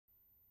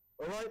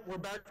All right, we're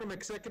back from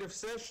executive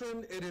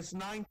session. It is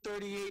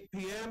 9:38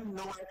 p.m.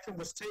 No action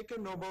was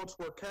taken. No votes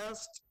were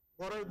cast.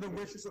 What are the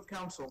wishes of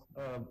council?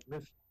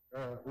 Mr.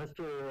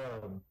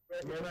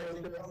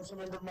 Recognizing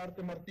Councilmember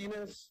Martin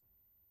Martinez.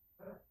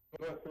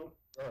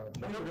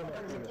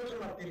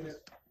 Martinez.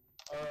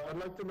 I'd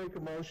like to make a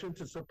motion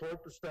to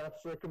support the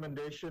staff's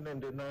recommendation and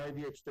deny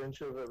the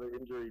extension of the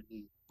injury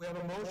leave. We have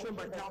a motion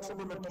by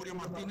Councilmember Mercurio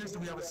Martinez. Do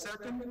we have a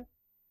second?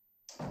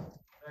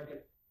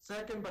 Second.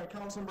 Second by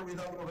Councilmember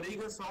Vidal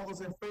Rodriguez. All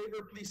those in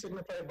favor, please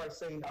signify by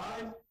saying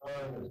aye.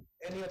 Aye.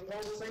 Any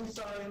opposed, same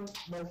sign.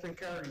 Motion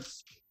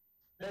carries.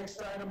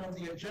 Next item on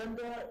the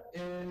agenda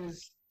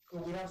is,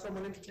 could we have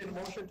someone entertain a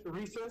motion to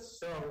recess?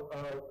 So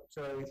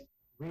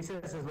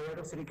recess as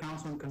Laredo City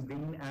Council and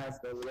convene as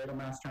the Laredo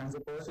Mass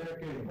Transit Board.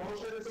 Second.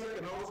 Motion is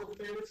second. All those in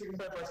favor,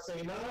 signify by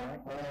saying aye.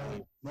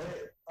 Aye.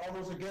 All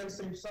those against,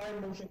 same sign.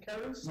 Motion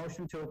carries.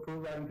 Motion to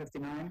approve item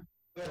 59.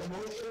 We have a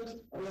motion.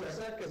 We have a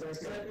second. A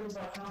second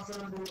by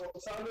Councilmember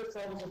Gonzalez.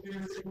 All those in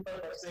favor, signify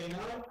by saying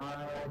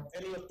aye.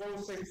 Any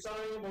opposed, same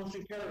sign.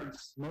 Motion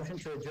carries. Motion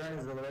to adjourn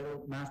as the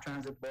Laredo Mass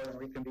Transit Board and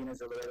reconvene as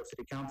the Laredo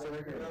City Council.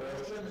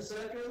 Motion is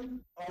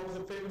second. All those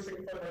in favor,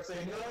 signify by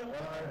saying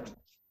aye.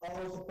 All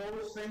those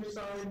opposed, same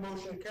sign.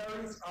 Motion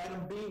carries.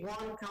 Item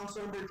B1,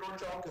 Councilmember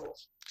George Alco.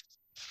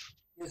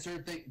 Yes,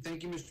 sir.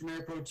 Thank you, Mr.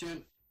 Mayor Pro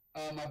Tem.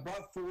 I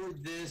brought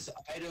forward this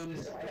item.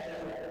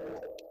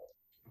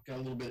 I've got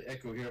a little bit of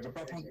echo here, but I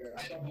brought forward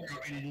this item here.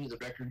 I'll read it into the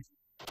record.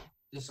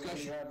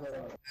 Discussion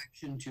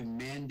action to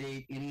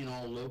mandate any and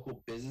all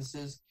local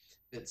businesses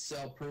that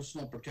sell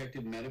personal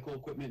protective medical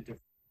equipment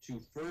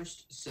to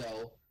first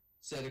sell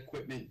said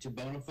equipment to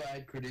bona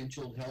fide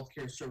credentialed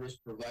healthcare service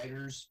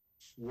providers,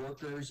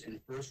 workers, and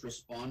first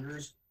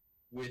responders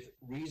with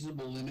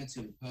reasonable limits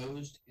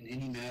imposed in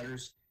any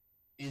matters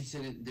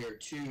incident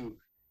thereto.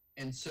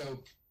 And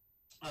so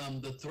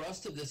the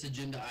thrust of this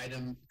agenda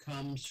item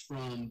comes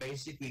from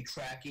basically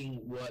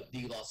tracking what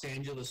the Los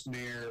Angeles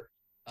mayor,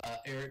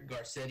 Eric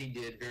Garcetti,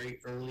 did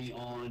very early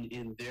on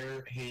in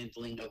their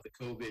handling of the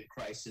COVID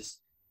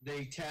crisis.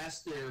 They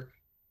tasked their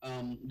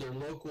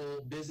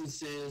local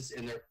businesses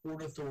and their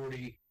port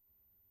authority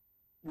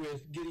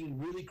with getting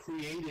really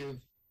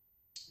creative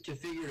to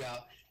figure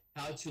out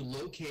how to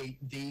locate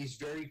these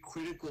very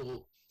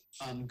critical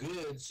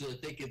goods so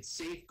that they could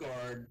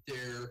safeguard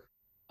their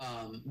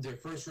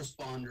first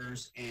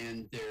responders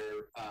and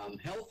their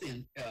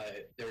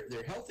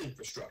health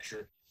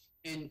infrastructure,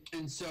 and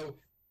so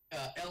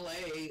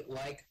LA,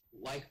 like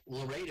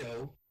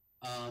Laredo,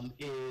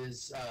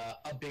 is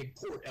a big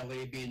port.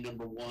 LA being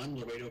number one,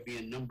 Laredo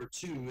being number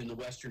two in the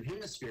Western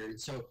Hemisphere.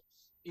 And so,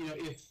 you know,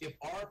 if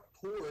our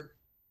port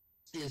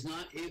is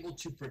not able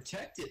to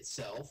protect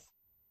itself,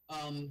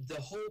 the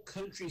whole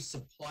country's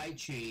supply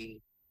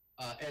chain,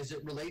 as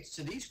it relates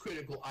to these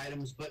critical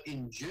items, but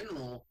in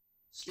general,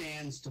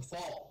 stands to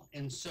fall.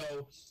 And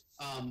so,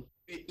 I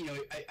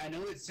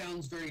know it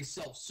sounds very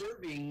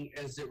self-serving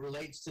as it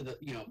relates to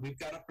we've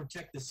got to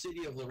protect the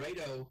city of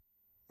Laredo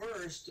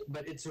first,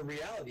 but it's a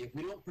reality. If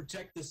we don't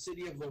protect the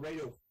city of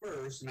Laredo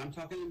first, and I'm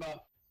talking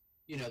about,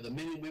 the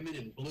men and women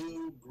in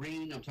blue,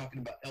 green, I'm talking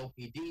about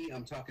LPD,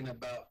 I'm talking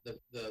about the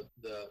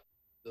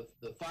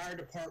fire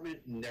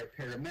department and their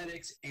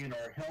paramedics and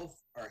our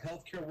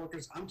healthcare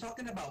workers. I'm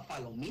talking about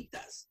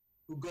palomitas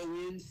who go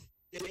in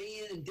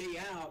and day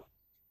out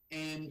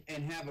and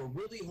have a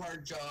really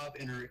hard job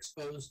and are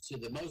exposed to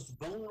the most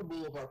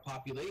vulnerable of our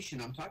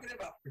population. I'm talking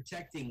about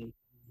protecting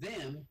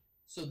them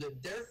so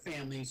that their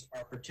families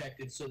are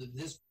protected, so that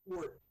this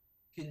port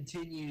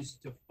continues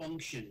to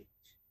function.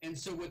 And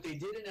so what they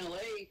did in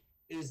LA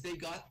is they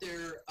have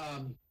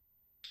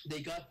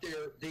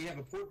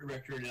a port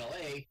director in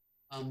LA,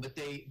 but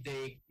they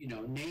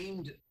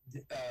named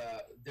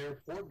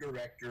their port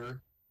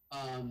director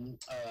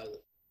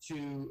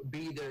to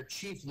be their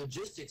chief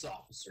logistics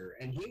officer,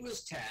 and he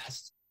was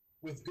tasked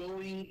with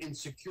going and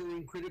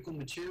securing critical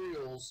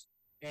materials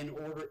and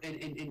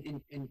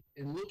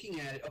looking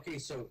at it. Okay,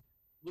 so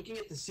looking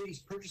at the city's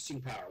purchasing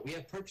power, we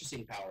have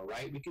purchasing power,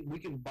 right? We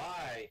can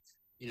buy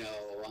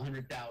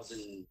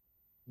 100,000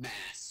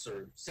 masks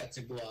or sets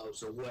of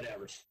gloves or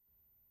whatever.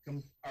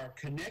 Our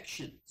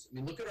connections. I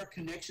mean, look at our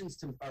connections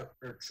to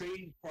our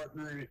trade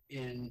partner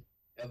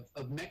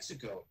of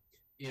Mexico.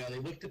 They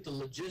looked at the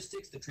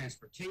logistics, the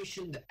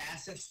transportation, the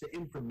assets, the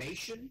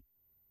information,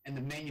 and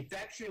the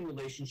manufacturing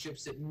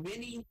relationships that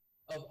many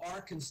of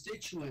our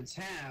constituents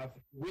have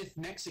with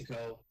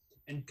Mexico,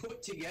 and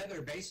put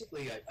together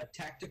basically a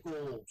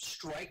tactical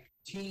strike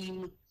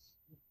team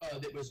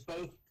that was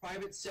both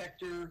private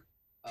sector,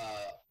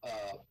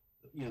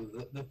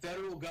 the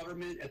federal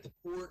government at the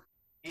port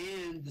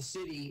and the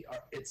city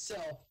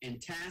itself,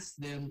 and tasked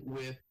them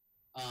with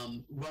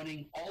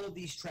running all of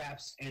these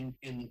traps and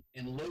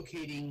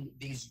locating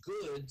these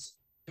goods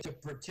to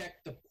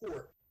protect the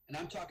port. And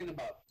I'm talking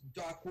about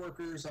dock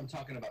workers, I'm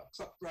talking about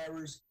truck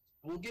drivers,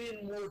 and we'll get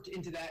in more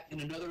into that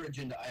in another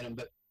agenda item,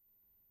 but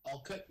I'll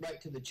cut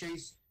right to the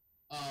chase.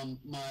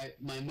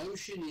 My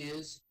motion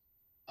is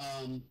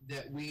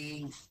that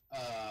we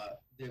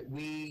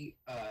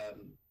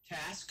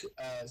task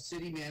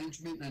city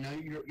management, and I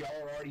know y'all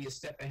are already a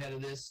step ahead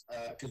of this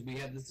because we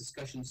had this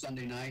discussion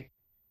Sunday night,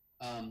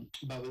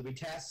 but we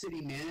task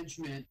city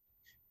management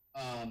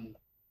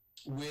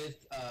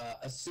with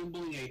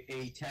assembling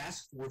a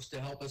task force to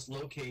help us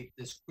locate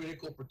this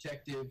critical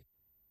protective,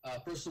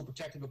 personal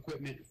protective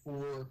equipment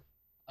for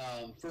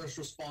first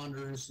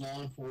responders,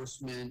 law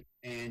enforcement,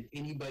 and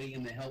anybody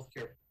in the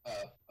healthcare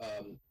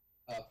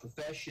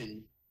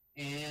profession.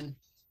 And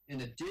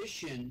in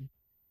addition,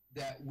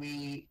 that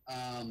we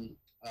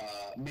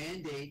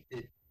mandate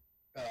that,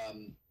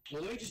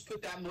 well, let me just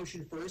put that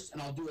motion first,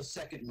 and I'll do a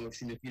second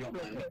motion if you don't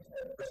mind.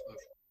 First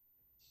motion.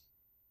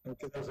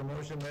 Okay, there's a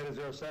motion made. Is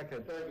there a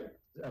second?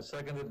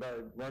 Seconded by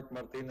Mark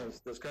Martinez.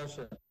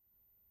 Discussion?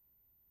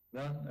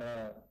 None?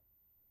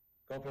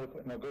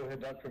 No, go ahead,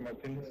 Dr.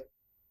 Martinez.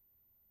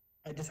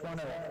 I just want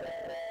to,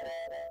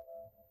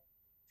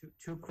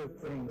 two quick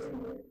things.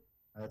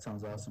 That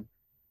sounds awesome.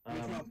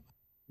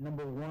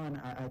 Number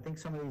one, I think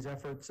some of these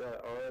efforts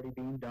are already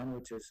being done,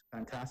 which is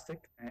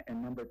fantastic.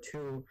 And number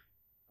two,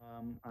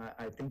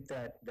 I think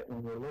that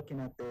when we're looking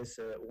at this,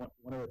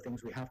 one of the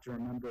things we have to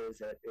remember is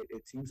that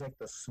it seems like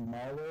the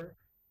smaller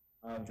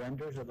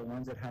vendors are the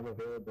ones that have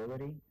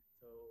availability.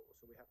 So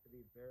we have to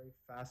be very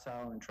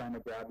facile in trying to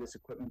grab this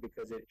equipment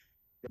because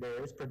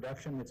there is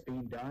production that's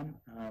being done,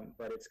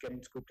 but it's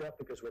getting scooped up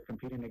because we're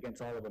competing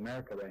against all of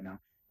America right now,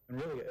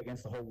 and really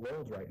against the whole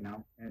world right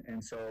now.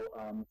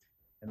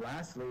 And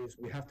lastly, is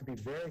we have to be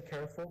very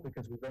careful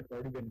because we've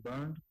already been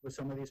burned with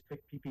some of these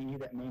PPE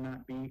that may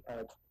not be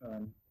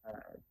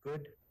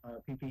good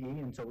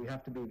PPE, and so we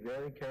have to be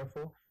very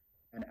careful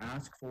and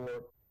ask for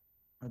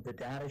the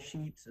data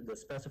sheets, the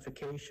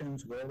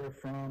specifications, where they're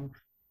from,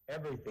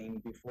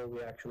 everything before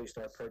we actually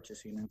start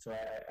purchasing. And so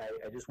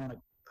I just want to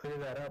clear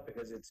that up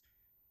because it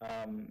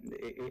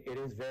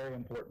is very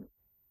important.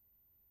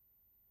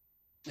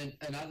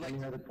 And I'd like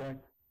Any other point?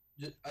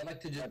 I'd like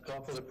to just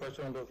call for the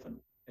question on those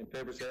in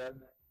favor, say aye.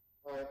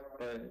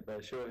 By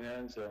show of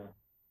hands,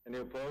 any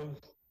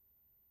opposed?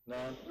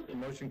 None. The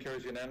motion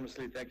carries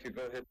unanimously. Thank you.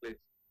 Go ahead, please.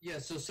 Yeah,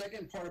 so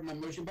second part of my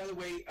motion, by the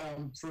way,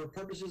 for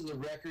purposes of the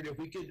record, if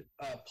we could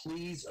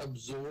please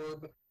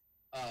absorb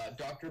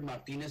Dr.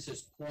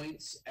 Martinez's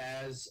points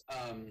as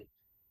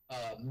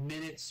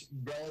minutes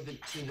relevant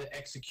to the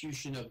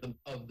execution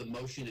of the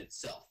motion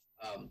itself.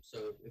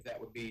 So if that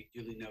would be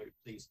duly noted,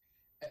 please.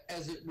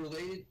 As it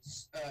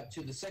relates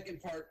to the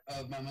second part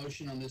of my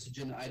motion on this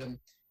agenda item,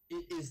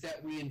 it is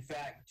that we in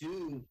fact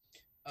do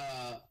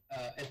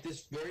at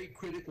this very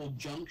critical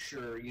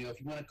juncture, you know,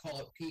 if you want to call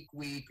it peak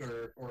week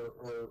or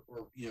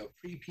you know,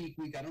 pre-peak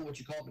week, I don't know what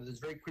you call it, but at this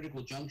very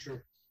critical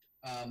juncture,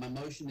 my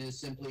motion is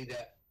simply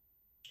that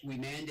we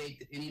mandate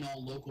that any and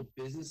all local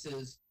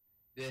businesses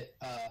that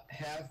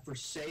have for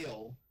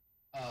sale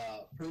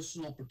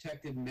personal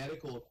protective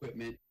medical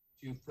equipment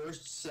to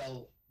first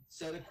sell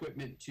said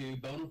equipment to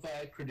bona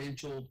fide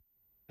credentialed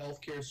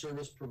healthcare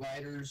service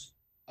providers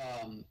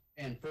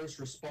and first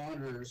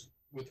responders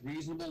with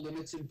reasonable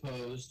limits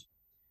imposed,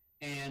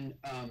 and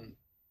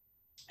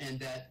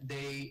that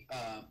they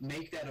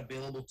make that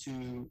available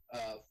to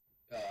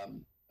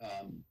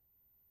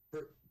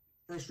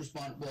first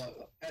responder.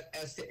 Well,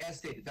 as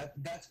stated,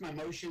 that's my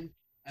motion,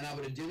 and I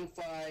would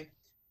identify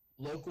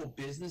local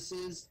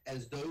businesses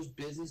as those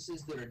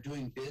businesses that are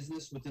doing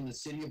business within the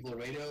city of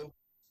Laredo,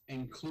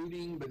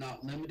 including but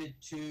not limited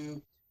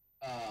to,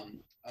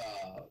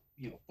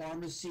 you know,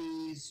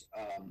 pharmacies,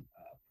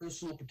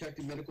 personal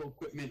protective medical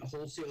equipment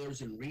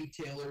wholesalers and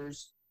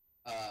retailers,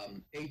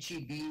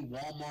 HEB,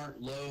 Walmart,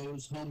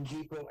 Lowe's, Home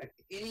Depot,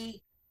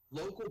 any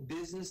local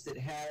business that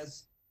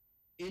has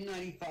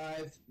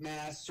N95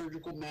 masks,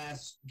 surgical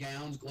masks,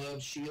 gowns,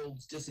 gloves,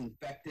 shields,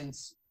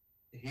 disinfectants,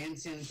 hand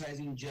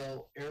sanitizing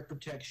gel, air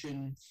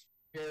protection,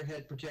 hair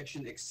head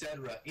protection,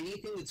 etc.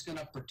 Anything that's going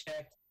to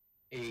protect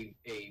a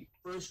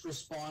first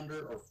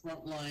responder or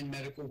frontline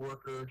medical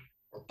worker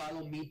or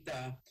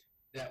palomita,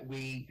 that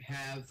we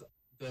have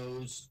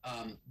those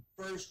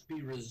first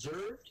be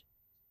reserved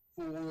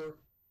for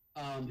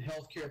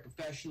healthcare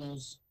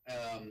professionals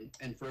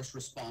and first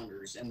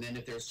responders. And then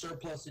if there's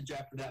surplusage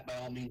after that, by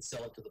all means,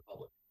 sell it to the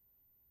public.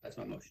 That's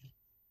my motion.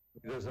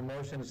 There's a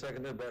motion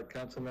seconded by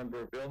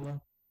Councilmember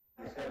Vilma.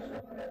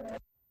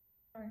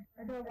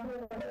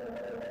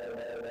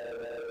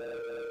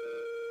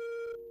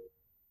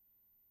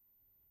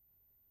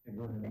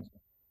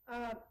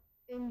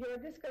 In your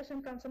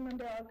discussion,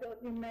 Councilmember Algo,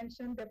 you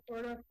mentioned the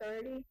Port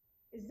Authority.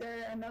 Is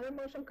there another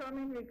motion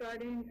coming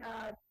regarding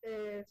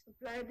the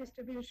supply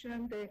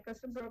distribution, the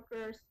custom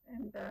brokers,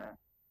 and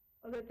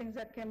other things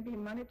that can be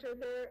monitored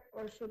there,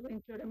 or should we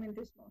include them in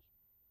this motion?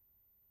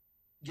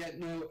 Yeah,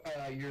 no,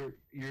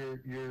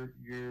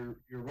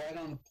 you're right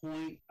on the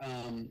point.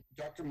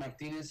 Dr.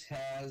 Martinez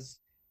has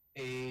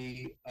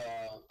a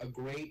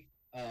great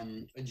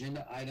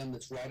agenda item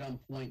that's right on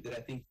point that I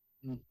think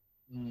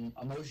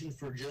a motion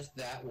for just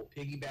that will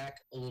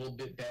piggyback a little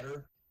bit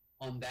better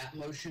on that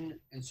motion,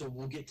 and so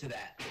we'll get to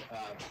that.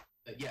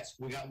 But yes,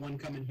 we got one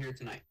coming here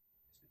tonight.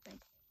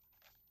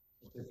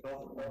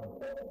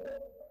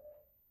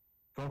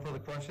 Call for the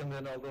question,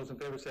 then all those in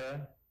favor say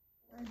aye.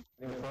 Aye.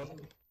 Any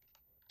opposed?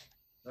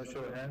 No show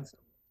of hands,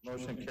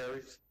 motion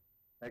carries.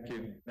 Thank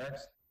you.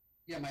 Next.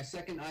 Yeah, my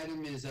second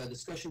item is a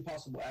discussion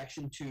possible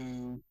action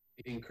to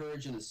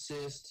encourage and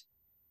assist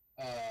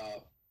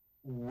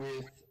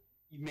with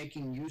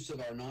making use of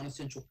our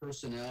non-essential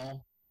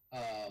personnel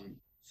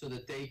so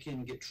that they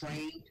can get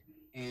trained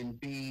and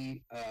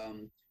be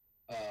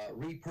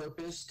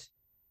repurposed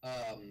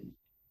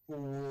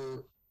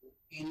for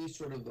any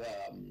sort of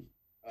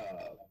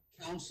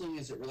counseling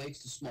as it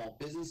relates to small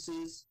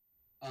businesses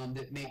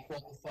that may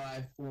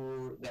qualify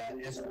for that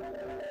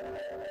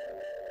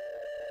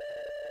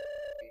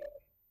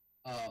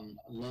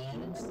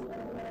loans.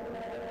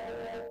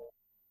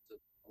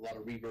 A lot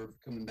of reverb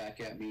coming back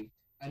at me.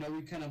 I know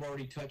we kind of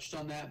already touched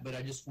on that, but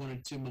I just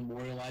wanted to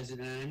memorialize it.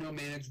 And I know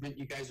management,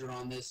 you guys are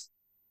on this,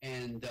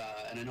 and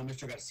I know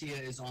Mr. Garcia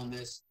is on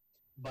this,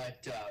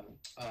 but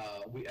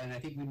I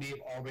think we may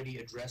have already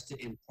addressed it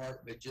in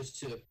part, but just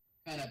to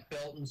kind of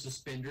belt and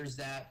suspenders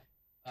that,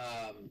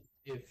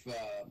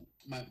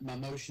 my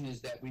motion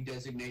is that we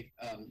designate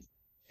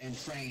and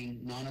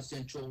train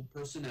non-essential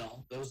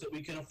personnel, those that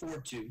we can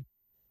afford to,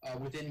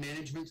 within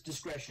management's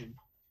discretion,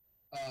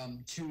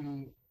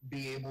 to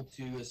be able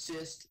to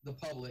assist the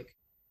public,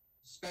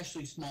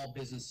 especially small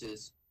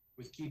businesses,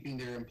 with keeping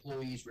their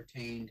employees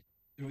retained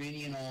through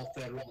any and all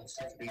federal and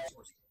state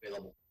resources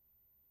available.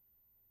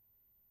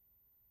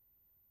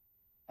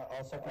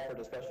 I'll second for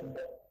discussion.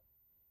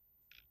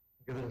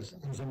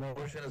 There's a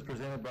motion as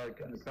presented by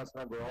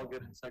Councilmember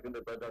Algid and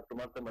seconded by Dr.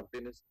 Marta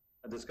Martinez.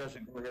 A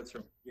discussion. Go ahead,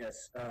 sir.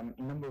 Yes,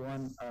 number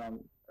one,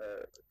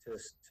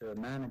 to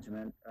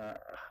management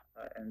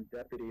and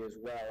deputy as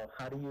well,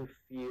 how do you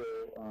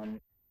feel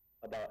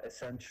about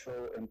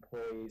essential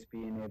employees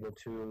being able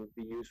to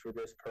be used for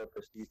this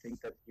purpose? Do you think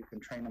that you can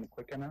train them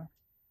quick enough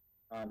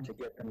to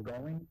get them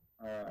going?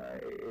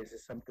 Is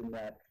it something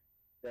that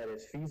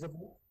is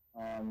feasible?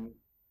 And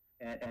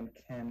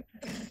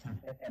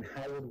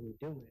how would we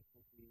do it?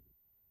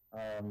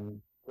 Would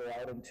we go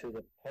out into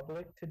the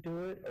public to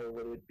do it, or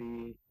would it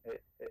be?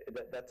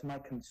 That's my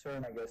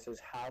concern, I guess, is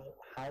how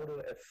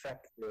to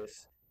affect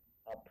this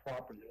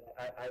properly.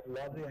 I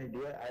love the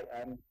idea.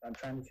 I'm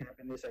trying to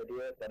champion this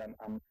idea, but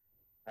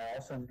I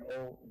also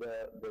know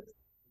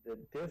the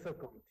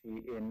difficulty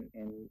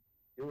in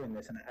doing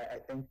this, and I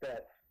think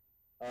that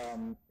if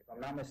I'm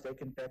not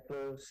mistaken,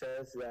 Teclo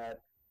says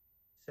that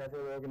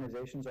several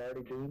organizations are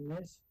already doing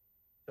this.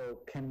 So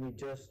can we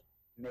just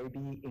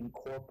maybe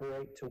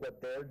incorporate to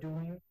what they're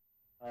doing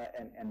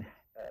and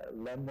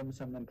lend them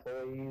some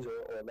employees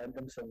or lend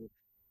them some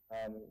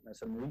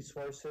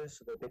resources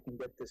so that they can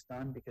get this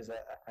done? Because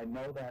I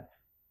know that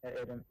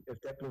if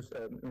Teclo's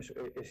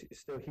is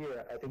still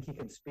here, I think he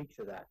can speak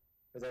to that.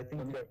 Because I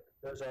think that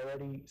there's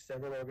already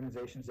several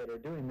organizations that are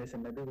doing this,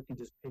 and maybe we can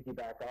just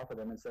piggyback off of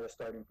them instead of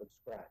starting from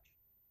scratch.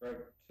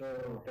 Right.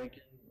 So thank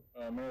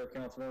you, Mayor,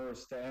 council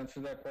members. To answer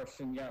that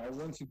question, yeah, I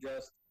wouldn't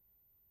suggest,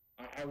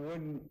 I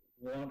wouldn't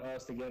want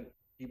us to get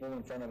people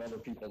in front of other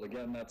people.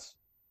 Again, that's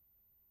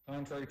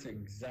contrary to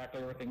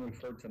exactly everything we've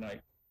heard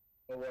tonight.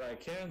 But what I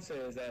can say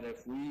is that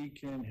if we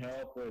can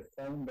help with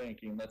phone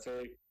banking, let's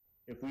say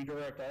if we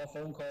direct all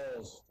phone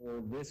calls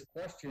for this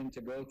question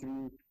to go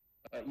through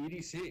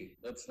EDC,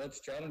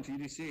 let's challenge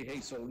EDC. Hey,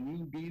 so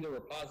you be the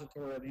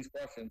repository of these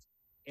questions,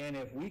 and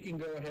if we can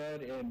go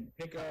ahead and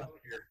pick up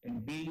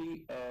and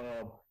be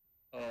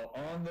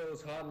on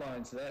those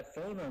hotlines, that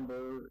phone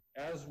number,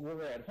 as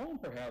we're at home,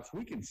 perhaps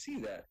we can see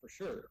that for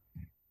sure.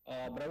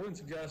 But I wouldn't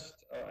suggest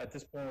at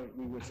this point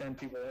we would send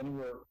people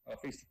anywhere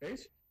face to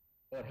face.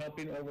 But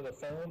helping over the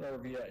phone or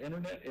via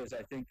internet is,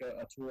 I think,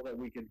 a tool that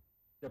we can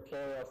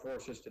deploy our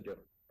forces to do.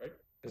 Right?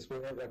 Yes, we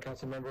have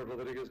Councilmember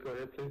Rodriguez. Go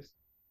ahead, please.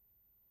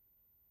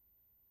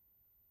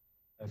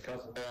 And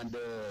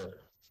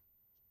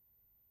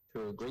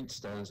to a great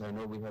stance, I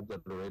know we have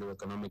the Laredo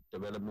Economic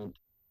Development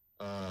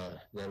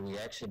that we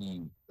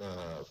actually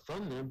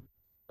fund them.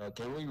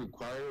 Can we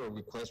require or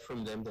request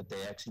from them that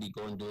they actually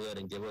go and do that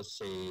and give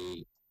us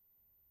a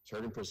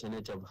certain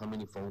percentage of how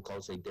many phone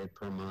calls they get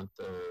per month,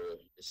 or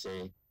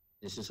say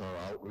this is our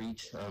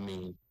outreach? I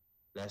mean,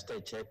 last I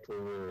checked, we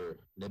were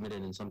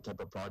limited in some type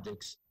of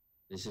projects.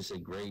 This is a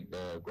great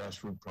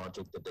grassroots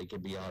project that they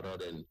could be out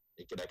on, and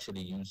they could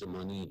actually use the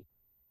money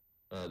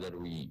that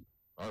we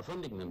are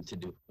funding them to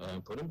do.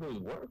 Put them to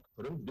work,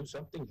 put them to do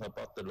something, help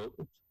out the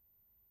locals.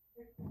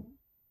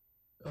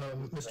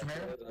 Mr.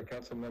 Mayor?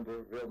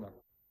 Councilmember Vilma.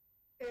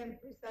 And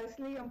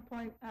precisely on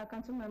point,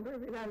 Councilmember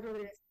Vidal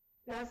Rodriguez.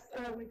 Last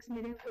week's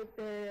meeting with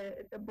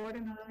the board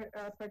and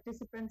other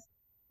participants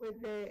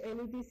with the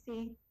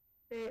LEDC,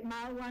 the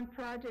Mile One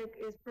project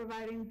is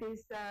providing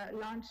these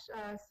launch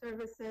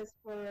services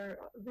for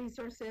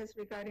resources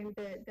regarding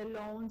the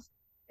loans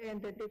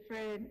and the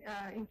different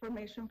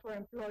information for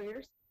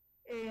employers.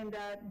 And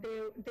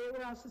they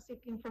were also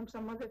seeking from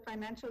some of the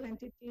financial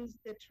entities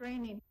the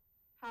training.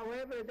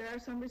 However, there are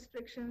some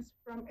restrictions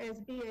from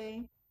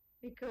SBA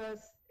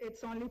because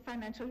it's only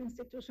financial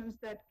institutions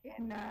that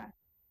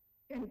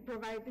can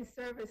provide this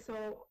service.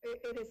 So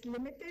it is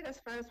limited as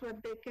far as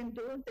what they can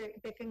do.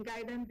 They can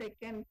guide them. They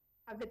can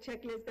have the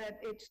checklist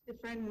that each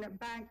different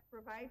bank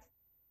provides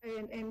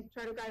and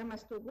try to guide them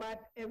as to what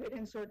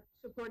evidence or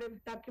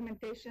supportive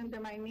documentation they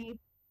might need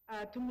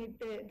to meet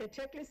the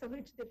checklist of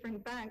each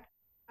different bank.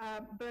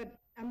 But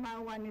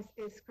Mile One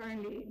is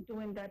currently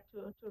doing that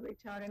to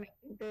reach out, and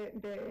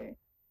the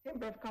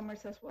Chamber of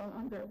Commerce as well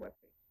on their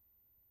webpage.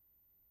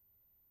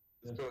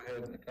 Let's go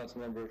ahead,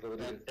 Councilmember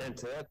Rodriguez. And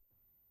to that,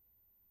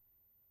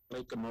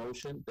 make a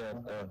motion that,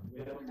 We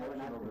have a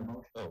motion over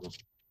the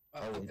motion.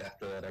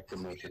 after that, I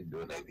can motion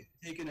do it.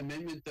 Take an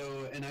amendment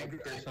though, and I agree.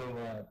 Okay, so,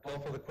 call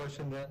for the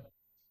question then.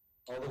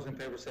 All those in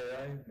favor say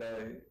aye,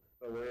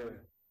 by way of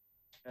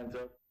hands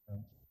up.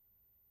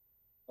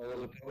 All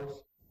those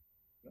opposed?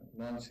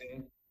 None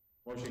seen.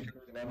 Motion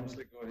carries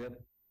unanimously, go ahead.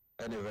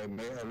 And if I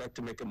may, I'd like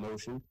to make a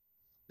motion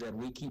that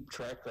we keep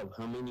track of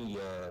how many,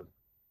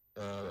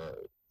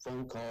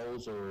 phone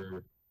calls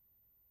or,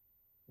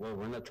 well,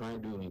 we're not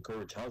trying to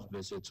encourage house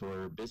visits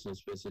or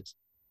business visits,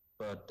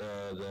 but,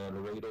 the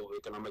Laredo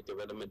Economic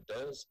Development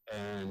does,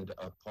 and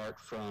apart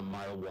from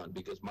Mile One,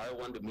 because Mile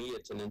One, to me,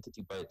 it's an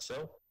entity by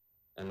itself,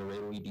 and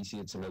Laredo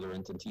EDC, it's another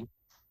entity.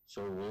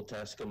 So we'll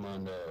task them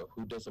on,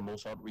 who does the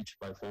most outreach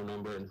by phone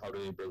number and how do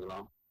they bring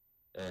along.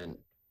 And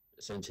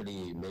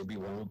essentially, maybe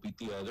one will beat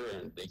the other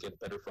and they get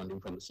better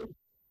funding from the city.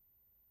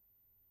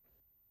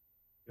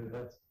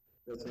 That's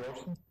a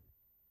motion?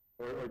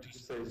 Or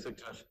just a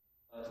suggestion?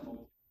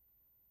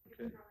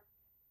 Okay.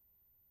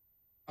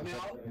 I mean,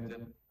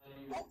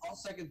 I'll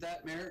second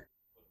that, Mayor.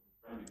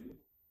 You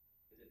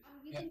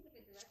Yeah. can put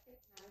it directly,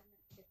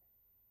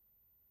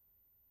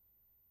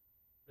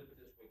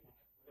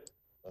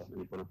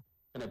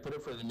 Can I put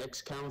it for the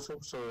next council,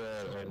 so,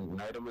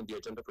 an item on the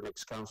agenda for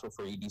next council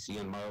for EDC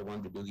and Mile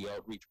One to do the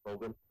outreach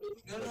program?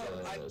 No,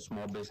 for the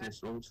small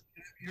business loans?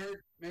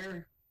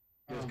 Mayor.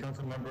 Yes,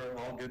 Councilmember,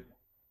 all good.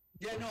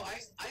 Yeah, no,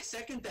 I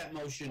second that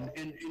motion,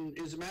 and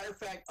as a matter of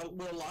fact,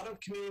 what a lot of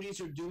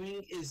communities are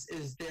doing is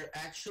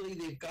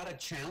they've got a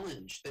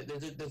challenge,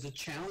 there's a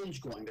challenge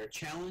going, they're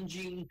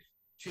challenging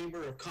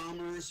Chamber of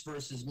Commerce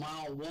versus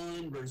Mile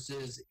One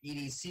versus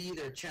EDC,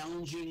 they're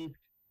challenging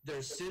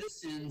their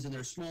citizens and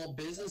their small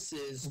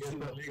businesses Yes, to.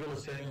 but legal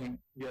is saying,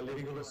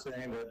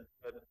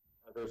 that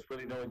there's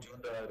really no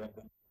agenda item.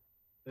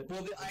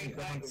 Well,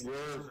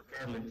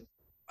 Apparently.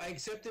 I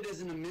accept it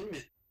as an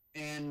amendment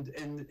and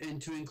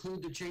to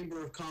include the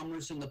Chamber of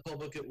Commerce and the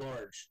public at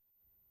large.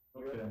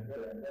 Okay.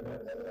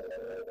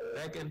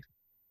 Second.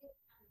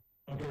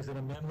 Okay, is it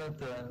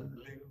amendment, legal?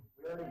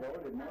 We already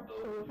voted, no? So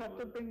we'll have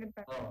to bring it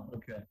back. Oh,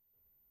 okay.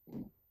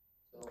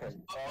 Okay,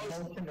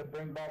 motion to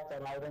bring back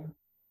that item.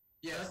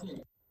 Yes.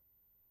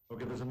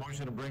 Okay, there's a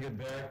motion to bring it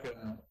back,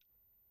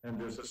 and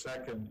there's a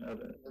second.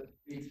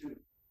 B2.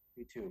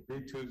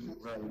 B2,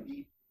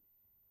 right.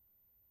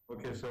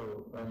 Okay,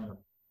 so,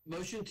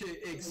 Motion to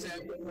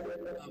accept,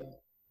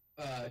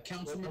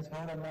 Councilman.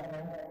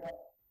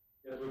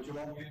 yeah, would you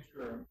all mute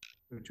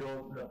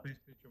please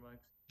mute your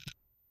mics?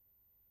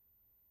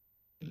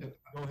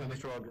 Go ahead,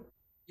 Mr. Auger.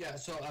 Yeah,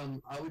 so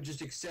I would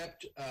just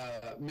accept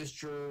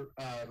Mr.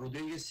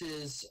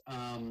 Rodriguez's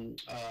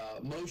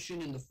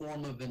motion in the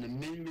form of an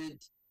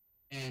amendment,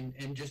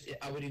 and just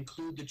I would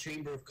include the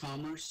Chamber of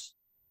Commerce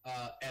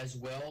as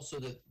well, so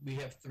that we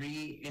have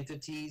three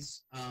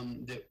entities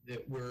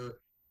that we're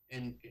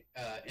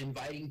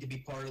inviting to be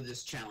part of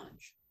this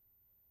challenge.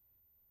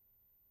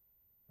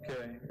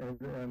 Okay,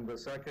 and the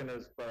second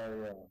is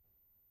by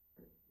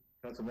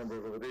Councilmember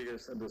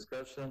Rodriguez. In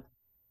discussion,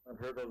 I've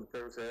heard all the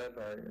favors say aye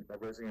by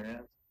raising your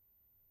hands.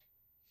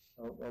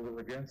 All those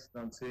against,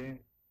 none seen.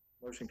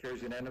 Motion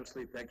carries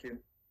unanimously. Thank you.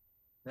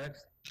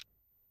 Next.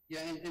 Yeah,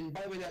 and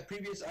by the way, that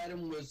previous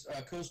item was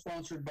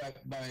co-sponsored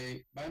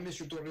by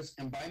Mr. Torres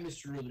and by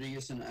Mr.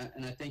 Rodriguez, and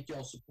I thank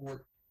y'all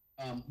support.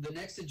 The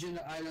next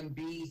agenda item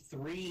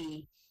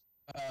B3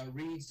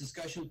 reads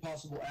discussion of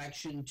possible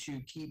action to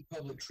keep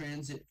public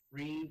transit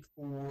free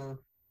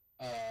for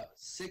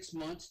 6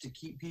 months to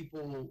keep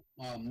people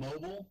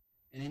mobile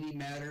and any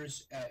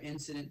matters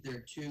incident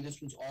there too.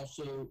 This one's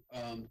also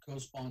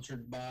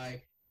co-sponsored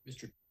by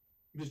Mr.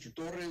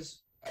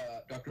 Torres,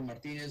 Dr.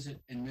 Martinez,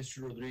 and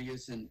Mr.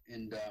 Rodriguez, and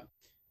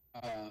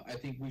I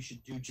think we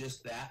should do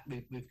just that.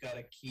 We've got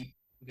to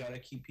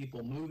keep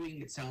people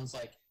moving. It sounds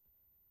like.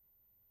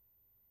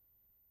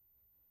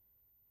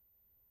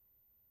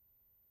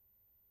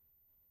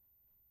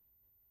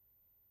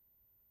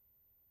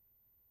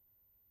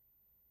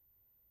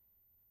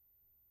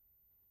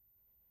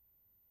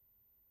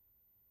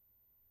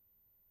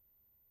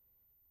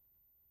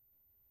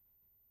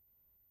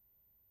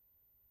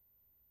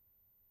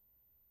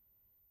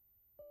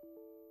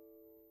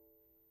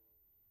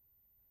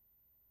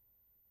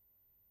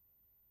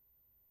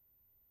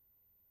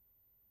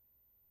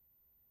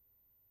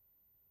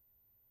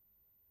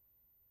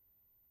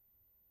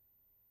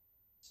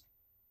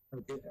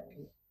 Okay.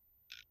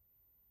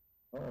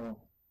 Uh-oh.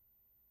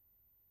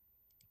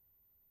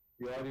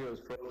 The audio is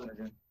frozen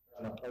again.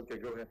 Okay,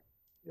 go ahead.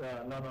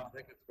 Yeah, no, I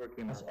think it's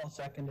working now. I'll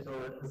second it. So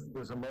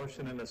there's a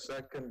motion and a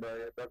second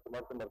by Dr.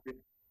 Martin Martinez.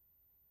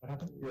 What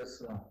happened?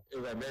 Yes,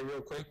 If I may,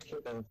 real quick.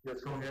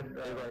 yes, go ahead,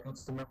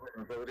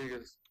 Councilmember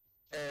Rodriguez.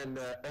 And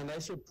I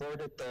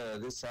supported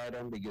this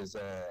item because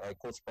I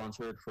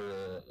co-sponsored for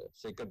the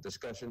sake of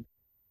discussion.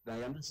 And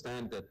I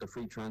understand that the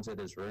free transit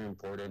is very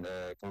important,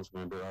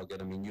 Councilmember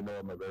Alget. I mean, you know,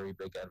 I'm a very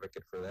big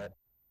advocate for that.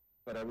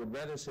 But I would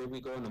rather say we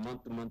go on a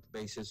month-to-month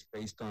basis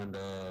based on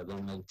the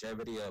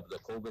longevity of the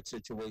COVID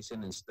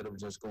situation instead of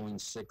just going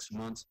 6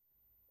 months,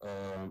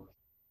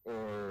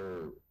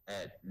 or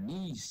at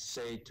least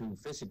say to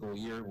fiscal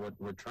year. What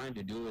we're trying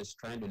to do is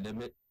trying to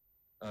limit.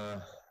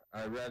 I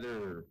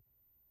rather.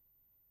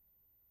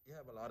 You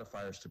have a lot of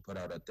fires to put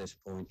out at this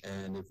point,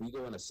 and if we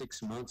go into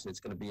 6 months,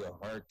 it's going to be a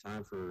hard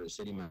time for the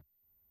city man.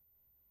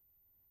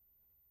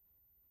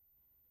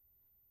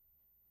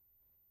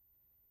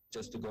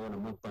 Just to go on a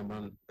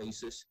month-by-month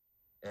basis,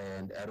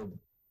 and that'll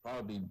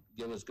probably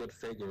give us good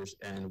figures,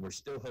 and we're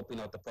still helping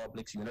out the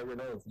public. So you never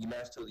know, if we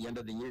last till the end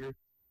of the year,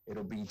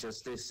 it'll be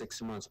just this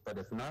 6 months. But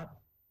if not,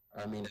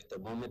 I mean, at the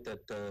moment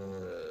that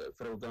the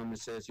federal government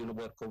says, you know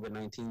what,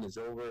 COVID-19 is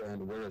over,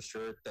 and we're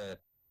assured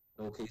that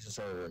no cases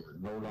are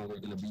no longer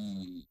going to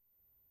be,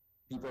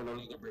 people are no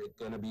longer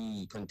going to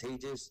be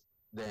contagious,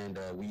 then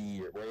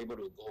we're able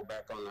to go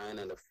back online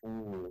in a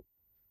full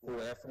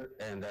effort,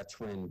 and that's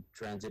when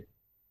transit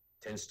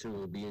tends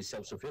to be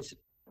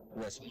self-sufficient,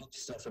 or as much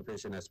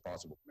self-sufficient as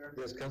possible.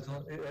 Yes,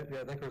 Council,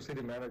 yeah, I think our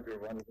city manager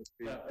wanted to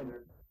speak. Yeah,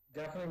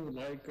 definitely would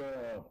like,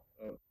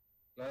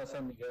 Plaza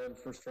San Miguel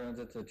First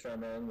Transit to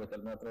chime in with El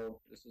Metro.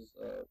 This is,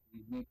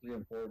 uniquely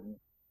important.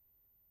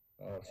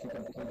 She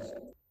can please.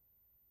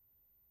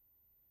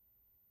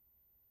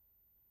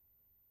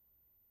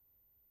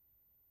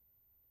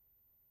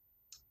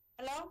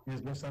 Hello?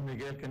 Yes, Ms. San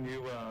Miguel, can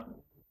you,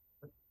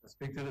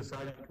 speak to this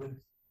item,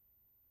 please?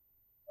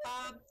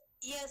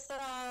 Yes,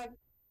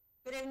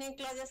 good evening,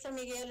 Claudia San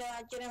Miguel,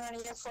 General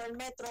Manager for El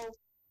Metro.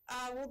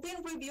 We've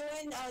been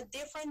reviewing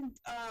different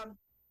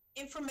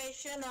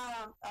information.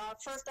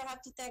 First, I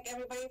have to thank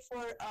everybody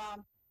for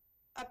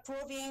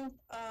approving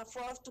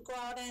for us to go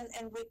out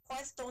and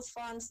request those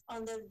funds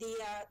under the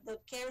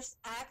CARES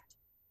Act.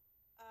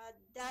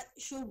 That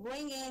should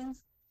bring in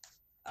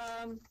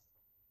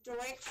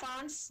direct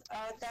funds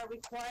that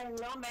require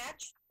no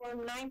match for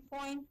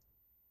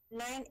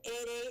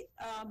 $9.988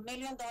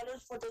 million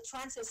for the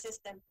transit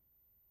system.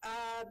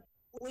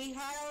 We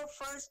had our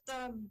first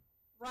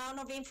round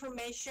of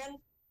information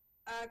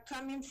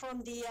coming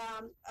from the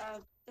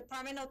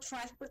Department of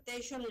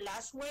Transportation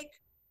last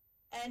week.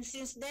 And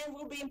since then,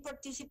 we've been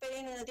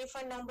participating in a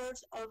different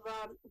numbers of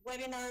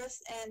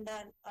webinars and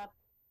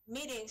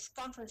meetings,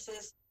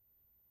 conferences.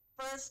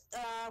 First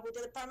with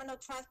the Department of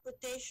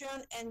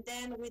Transportation, and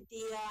then with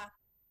the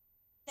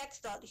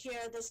TxDOT here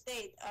at the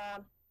state.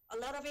 A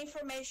lot of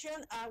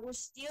information. We're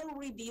still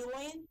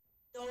reviewing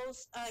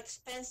those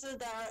expenses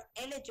that are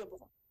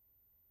eligible.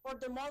 For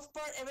the most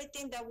part,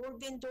 everything that we've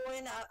been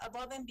doing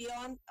above and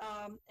beyond,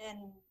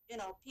 and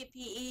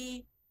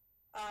PPE,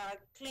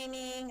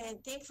 cleaning,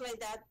 and things like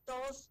that,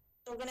 those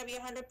are going to be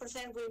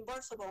 100%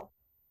 reimbursable.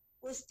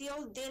 We're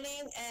still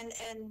dealing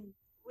and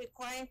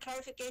requiring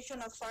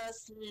clarification as far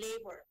as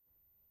labor.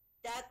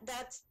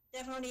 That's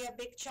definitely a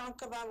big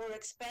chunk of our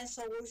expense.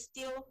 So we're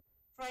still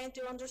trying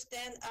to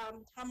understand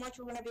how much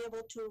we're going to be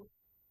able to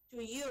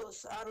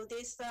use out of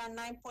this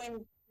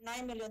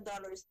 $9.9 million.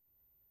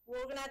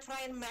 We're going to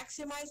try and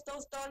maximize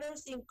those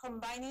dollars in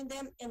combining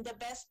them in the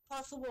best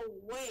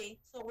possible way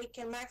so we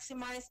can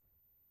maximize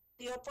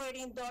the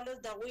operating dollars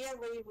that we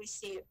already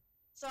received.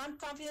 So I'm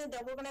confident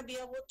that we're going to be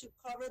able to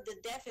cover the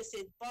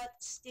deficit, but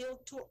still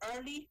too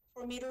early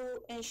for me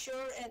to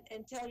ensure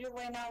and tell you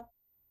right now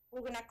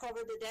we're going to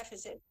cover the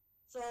deficit.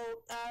 So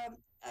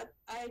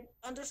I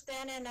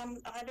understand, and I'm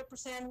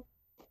 100%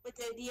 with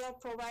the idea of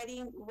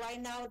providing right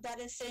now that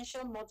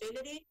essential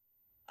mobility.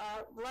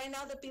 Right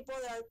now, the people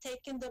that are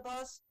taking the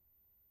bus,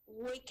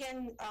 we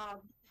can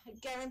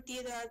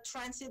guarantee the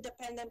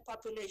transit-dependent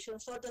population.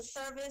 So the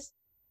service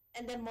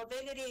and the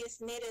mobility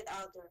is needed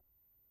out there.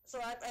 So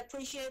I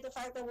appreciate the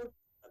fact that we're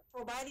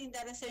providing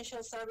that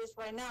essential service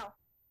right now.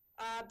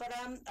 But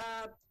I'm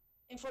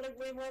in full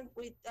agreement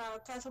with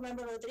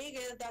Councilmember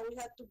Rodriguez that we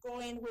have to go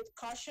in with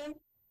caution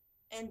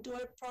and do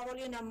it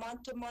probably on a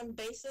month-to-month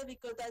basis,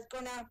 because that's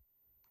gonna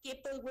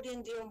keep us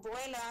within the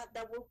umbrella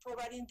that we're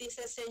providing this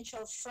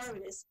essential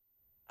service.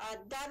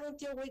 That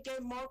until we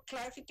get more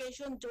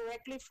clarification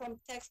directly from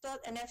TxDOT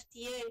and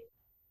FTA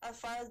as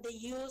far as the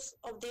use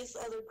of this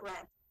other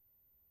grant.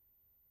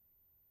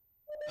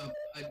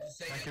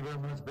 Thank you very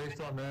much. Based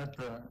on that,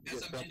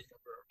 yes,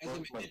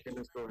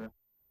 Martinez, go ahead.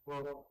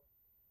 Well,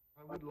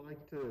 I would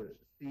like to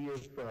see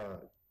if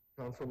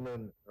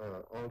Councilman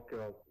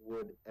Alka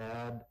would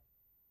add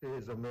to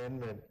his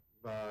amendment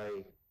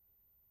by,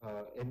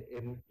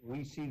 and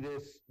we see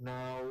this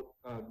now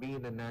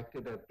being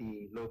enacted at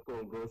the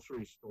local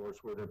grocery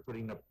stores where they're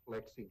putting up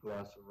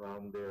plexiglass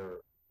around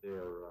their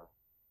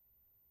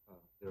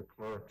their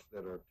clerks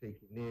that are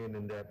taking in,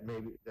 and that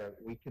maybe that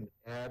we can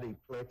add a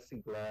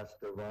plexiglass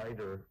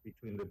divider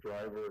between the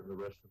driver and the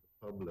rest of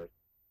the public,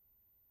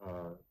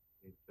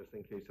 just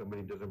in case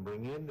somebody doesn't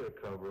bring in their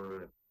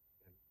cover and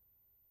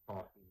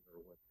coughing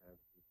or what have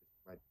you. This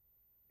might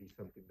be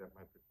something that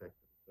might protect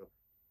them. So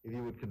if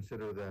you would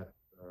consider that,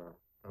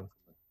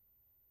 Councilman.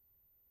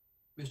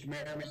 Mr.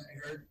 Mayor, may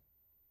I heard?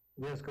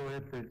 Yes, go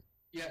ahead, please.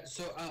 Yeah,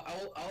 so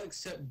I'll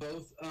accept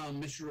both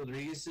Mr.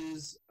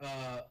 Rodriguez's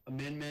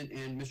amendment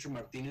and Mr.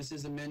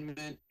 Martinez's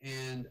amendment,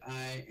 and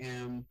I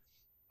am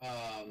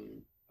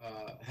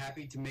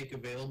happy to make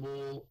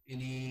available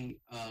any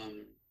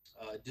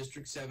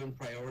District 7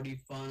 priority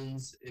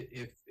funds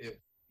if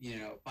you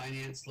know,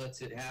 finance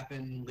lets it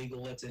happen,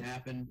 legal lets it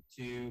happen,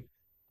 to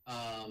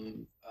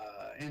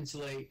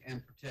insulate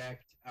and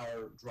protect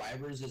our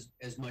drivers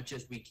as much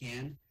as we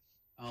can.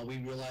 We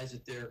realize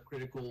that they're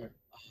critical,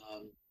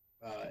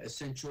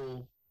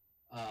 essential,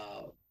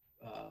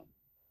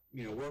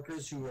 you know,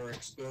 workers who are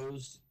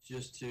exposed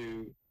just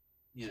to,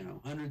 you know,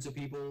 hundreds of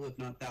people, if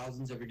not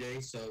thousands, every day.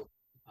 So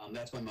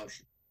that's my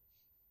motion.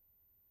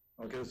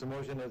 Okay, so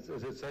motion is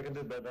it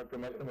seconded by Dr.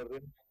 Martin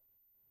Martin?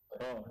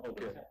 Oh,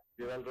 okay.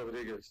 Vidal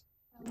Rodriguez.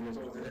 Yes,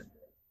 okay.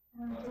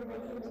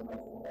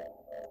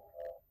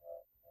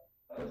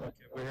 Okay,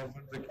 we have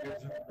one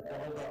recusal.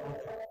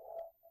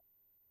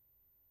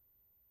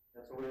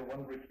 So we have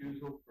one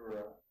recusal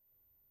for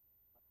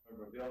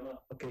Viola.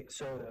 Okay,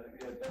 so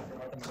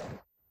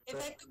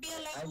If I could be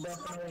allowed I one more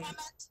definitely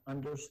comment.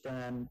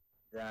 understand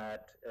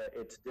that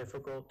it's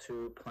difficult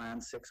to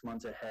plan 6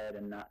 months ahead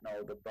and not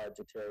know the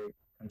budgetary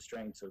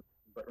constraints of,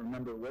 but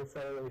remember, we're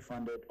federally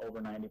funded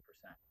over 90%,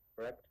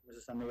 correct?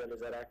 Mrs. San Miguel,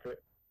 is that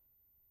accurate?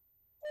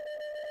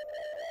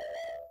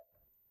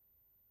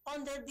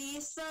 Under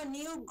these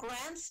new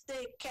grants,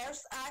 the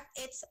CARES Act,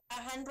 it's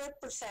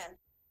 100%.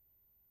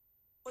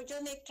 We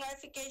just need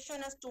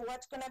clarification as to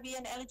what's gonna be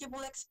an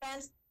eligible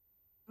expense.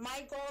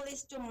 My goal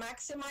is to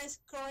maximize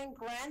current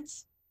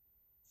grants.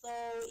 So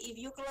if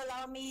you could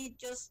allow me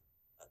just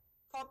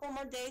a couple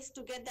more days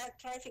to get that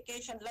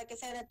clarification, like I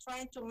said, I'm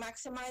trying to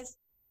maximize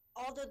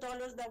all the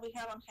dollars that we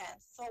have on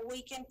hand, so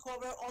we can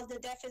cover all the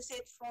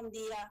deficit from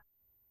the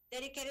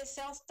dedicated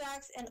sales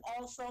tax and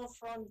also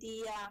from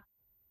the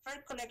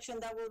fair collection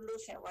that we're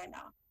losing right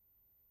now.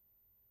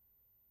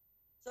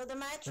 So the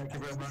match. Thank you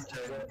very much,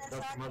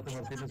 Dr. Martin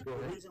Martinez. Go The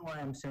ahead. reason why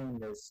I'm saying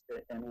this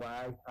and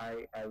why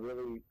I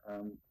really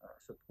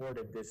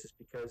supported this is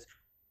because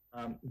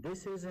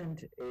this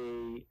isn't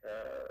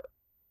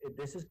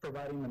this is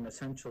providing an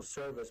essential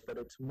service, but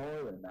it's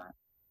more than that.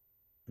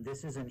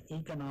 This is an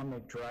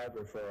economic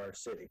driver for our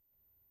city.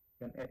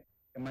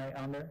 Am I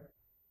on there?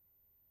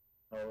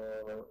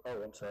 Oh,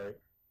 I'm sorry.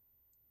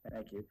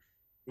 Thank you.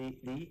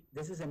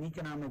 This is an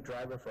economic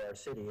driver for our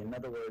city. In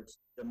other words,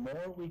 the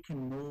more we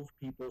can move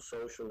people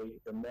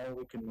socially, the more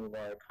we can move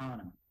our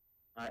economy.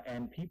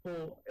 And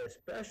people,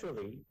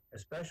 especially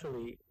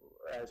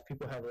as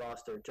people have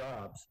lost their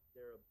jobs,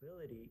 their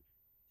ability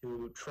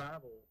to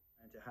travel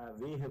and to have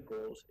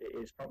vehicles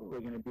is probably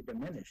going to be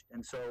diminished.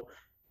 And so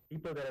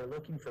people that are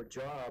looking for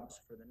jobs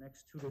for the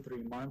next 2 to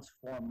 3 months,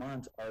 4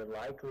 months, are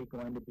likely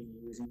going to be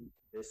using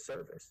this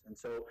service. And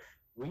so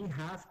we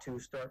have to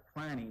start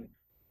planning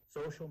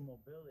social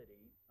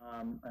mobility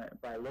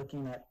by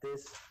looking at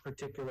this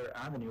particular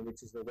avenue,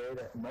 which is the way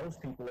that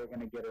most people are going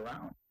to get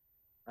around,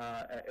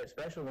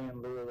 especially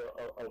in lieu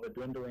of a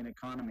dwindling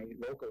economy,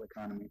 local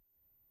economy.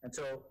 And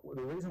so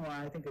the reason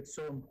why I think it's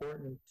so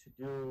important to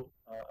do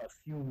a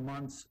few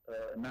months,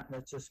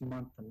 not just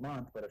month to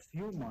month, but a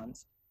few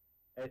months,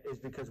 is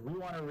because we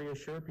want to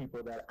reassure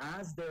people that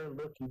as they're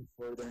looking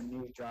for their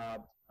new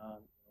job,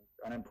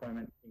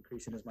 unemployment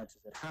increasing as much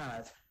as it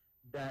has,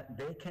 that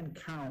they can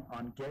count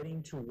on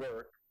getting to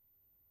work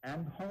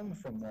and home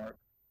from work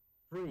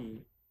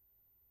free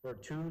for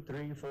 2,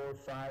 3, 4,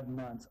 5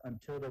 months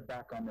until they're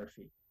back on their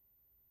feet.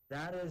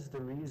 That is the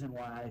reason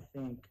why I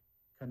think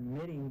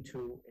committing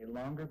to a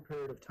longer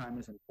period of time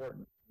is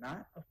important.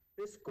 Not a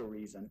fiscal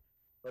reason,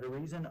 but a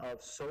reason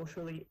of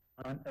socially,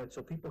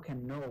 so people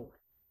can know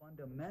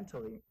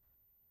fundamentally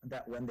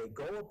that when they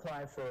go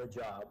apply for a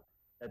job,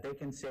 that they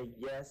can say,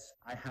 yes,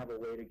 I have a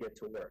way to get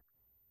to work.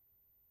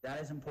 That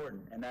is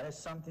important, and that is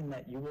something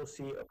that you will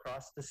see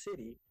across the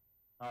city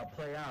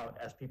play out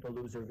as people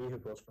lose their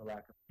vehicles for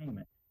lack of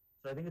payment.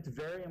 So I think it's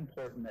very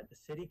important that the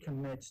city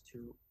commits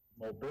to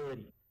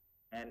mobility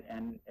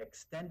and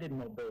extended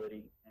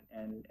mobility,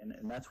 and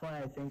that's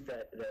why I think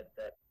that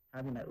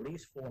having at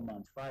least 4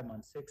 months, 5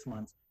 months, 6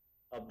 months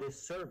of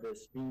this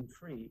service being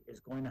free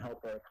is going to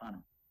help our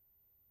economy.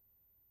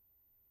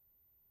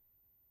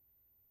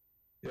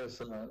 Yes,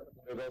 it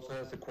also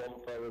has to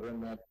qualify within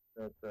that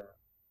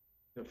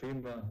the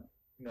FEMA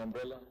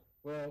umbrella.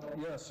 Well,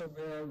 yeah, so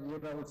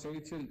what I would say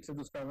to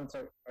those comments,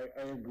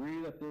 I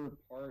agree that they're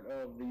part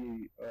of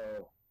the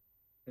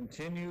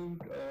continued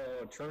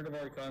churn of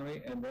our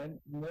economy, and then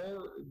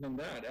more than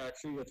that,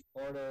 actually, it's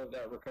part of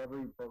that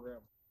recovery program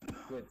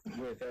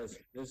with as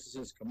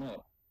businesses come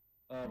up.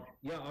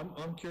 Yeah,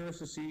 I'm curious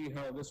to see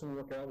how this will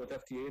work out with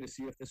FTA, to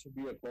see if this would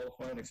be a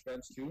qualifying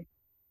expense too.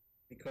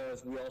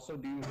 Because we also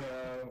do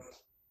have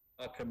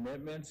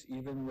commitments,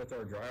 even with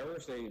our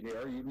drivers, they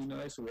are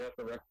unionized, so we have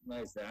to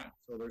recognize that.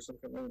 So there's some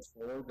commitments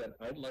forward that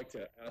I'd like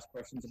to ask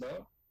questions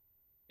about.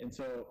 And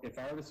so if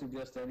I were to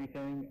suggest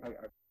anything,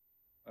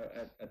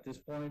 at this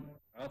point,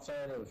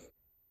 outside of,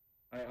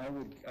 I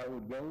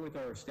would go with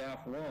our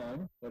staff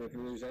one, but if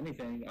there's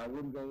anything, I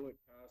wouldn't go with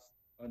past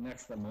an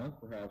extra month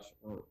perhaps,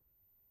 or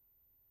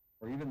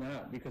even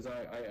that, because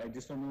I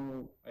just don't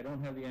know, I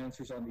don't have the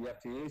answers on the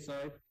FTA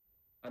side.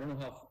 I don't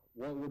know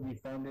what would be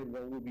funded,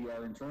 what would be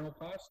our internal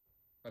cost.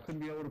 I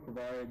couldn't be able to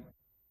provide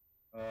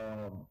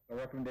a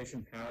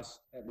recommendation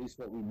past at least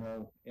what we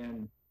know.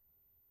 And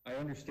I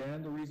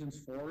understand the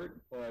reasons for it,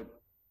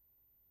 but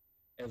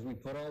as we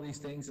put all these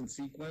things in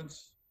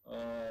sequence,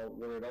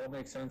 where it all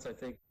makes sense, I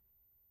think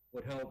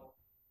would help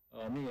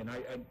me. And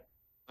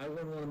I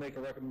wouldn't want to make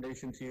a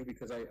recommendation to you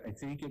because I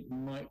think it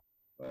might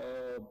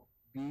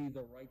be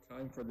the right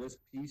time for this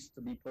piece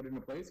to be put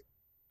into place.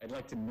 I'd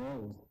like to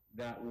know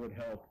that would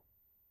help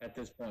at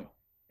this point.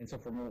 And so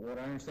from what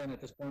I understand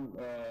at this point,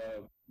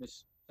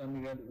 Ms. San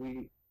Miguel,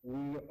 we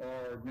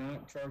are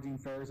not charging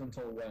fares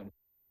until when?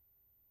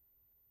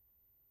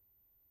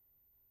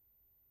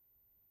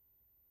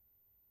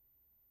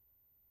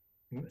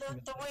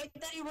 The way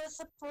that it was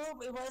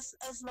approved, it was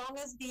as long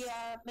as the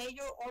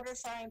major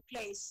orders are in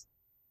place.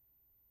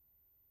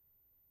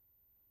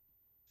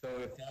 So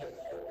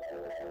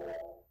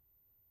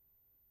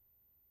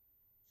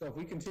if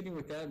we continue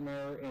with that,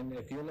 Mayor, and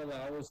if you'll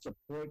allow us to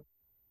put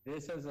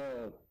this as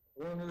a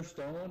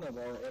cornerstone of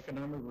our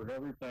economic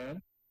recovery plan,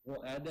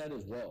 we'll add that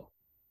as well.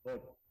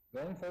 But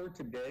going forward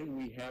today,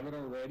 we have it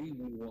already.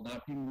 We will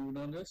not be moving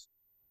on this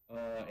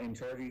and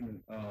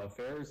charging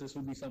fares. This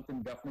would be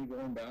something definitely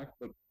going back.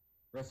 But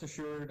rest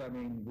assured, I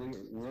mean,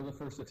 we're the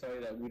first to tell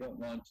you that we don't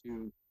want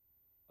to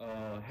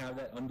have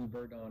that undue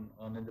burden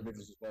on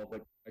individuals as well.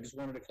 But I just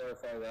wanted to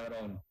clarify that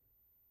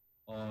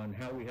on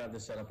how we have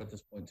this set up at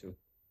this point too.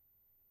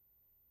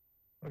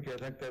 Okay, I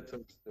think that's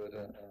understood.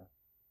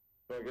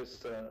 So I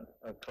guess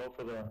I call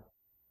for the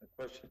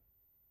question.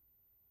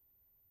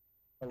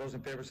 All those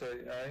in favor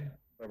say aye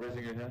by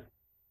raising your hand.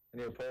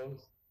 Any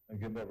opposed?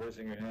 Again by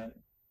raising your hand.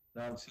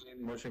 None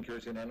seen, motion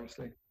carries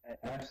unanimously.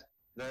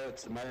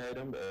 That's my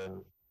item.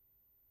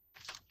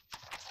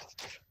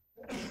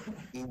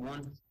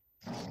 E1,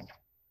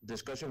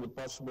 discussion with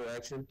possible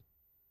action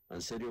on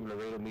City of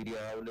Laredo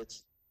media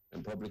outlets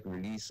and public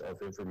release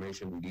of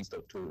information released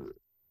up to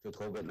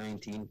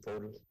COVID-19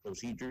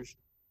 procedures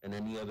and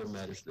any other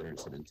matters that are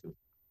incident to.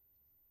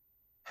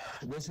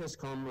 This has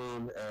come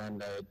on,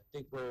 and I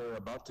think we're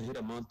about to hit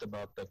a month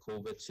about the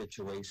COVID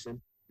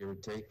situation, give or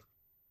take.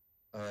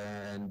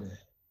 And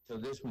to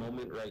this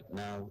moment right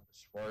now,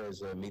 as far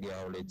as media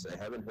outlets, I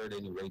haven't heard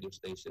any radio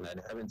station, I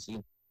haven't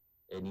seen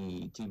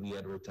any TV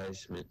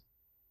advertisement,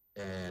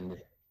 and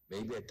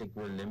maybe I think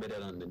we're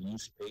limited on the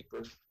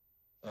newspaper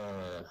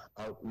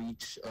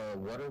outreach.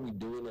 What are we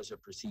doing as a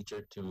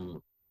procedure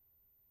to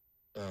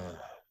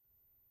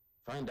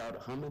find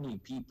out how many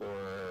people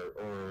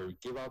or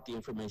give out the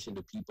information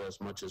to people as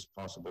much as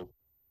possible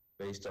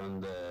based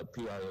on the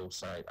PIO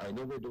side? I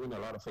know we're doing a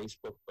lot of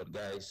Facebook, but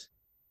guys,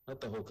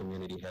 not the whole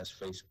community has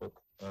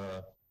Facebook.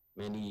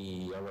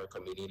 Many of our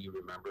community,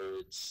 remember,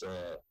 it's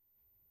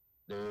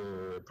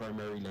their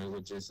primary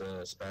language is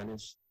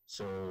Spanish.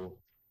 So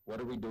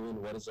what are we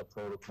doing? What is the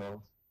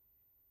protocol?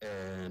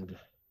 And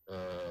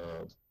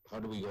how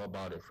do we go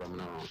about it from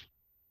now on?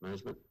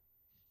 Management?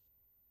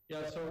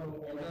 Yeah, so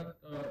I got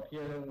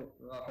Pierre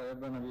Rafael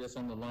Benavides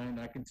on the line.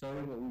 I can tell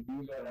you what we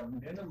do at a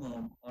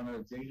minimum on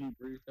a daily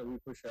brief that we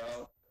push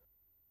out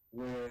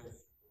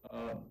with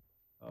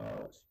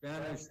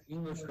Spanish,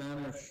 English,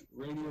 Spanish,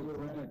 radio,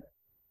 print,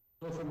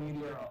 social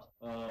media,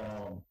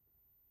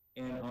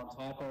 and on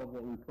top of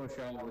what we push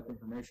out with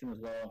information as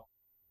well.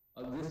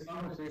 This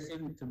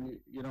conversation, to me,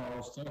 you know, I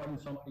was talking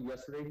something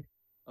yesterday.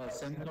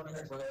 San Antonio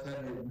Express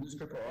had a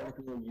newspaper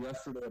article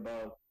yesterday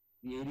about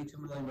the $82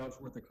 million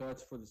worth of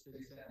cuts for the city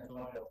of San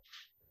Antonio.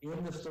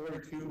 In the story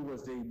too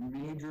was a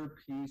major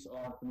piece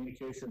on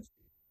communications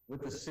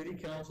with the city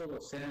council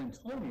of San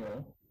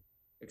Antonio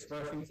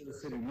expressing to the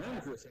city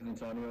manager of San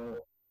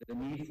Antonio the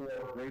need for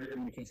greater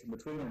communication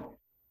between them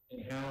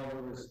and how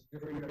there was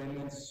different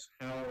opinions,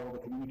 how the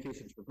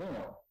communications were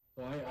going.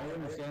 So I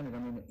understand it. I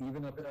mean,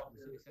 even up at the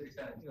city of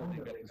San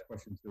Antonio, they get this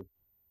question too.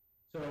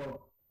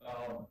 So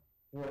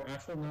for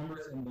actual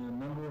numbers and the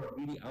number of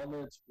media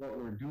outlets, what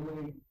we're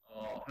doing,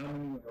 how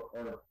many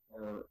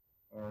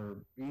are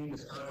being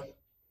discussed,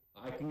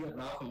 I can get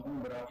off of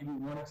them, but I'll give you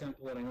one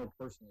example that I know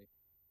personally.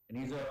 And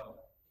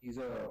he's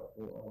a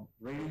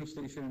radio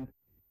station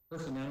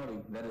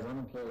personality that is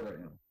unemployed right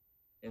now.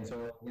 And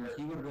so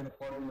he would have been a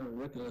partner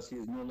with us. He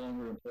is no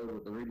longer employed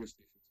with the radio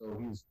station. So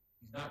he's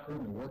not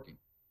currently working.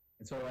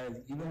 And so as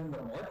even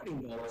the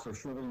marketing dollars are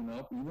shriveling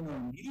up, even our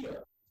media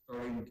is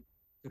starting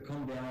to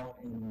come down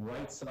and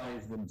right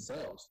size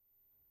themselves.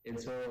 And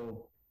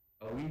so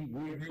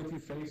We agree with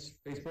you.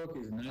 Facebook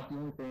is not the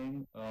only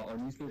thing. Our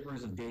newspaper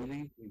is a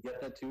daily. We get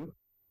that too.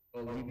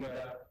 But we've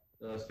got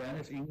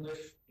Spanish, English,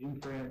 in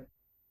print,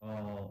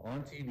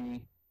 on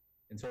TV.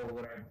 And so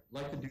what I'd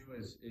like to do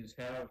is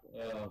have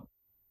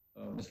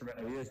Mr.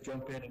 Benavides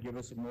jump in and give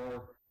us a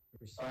more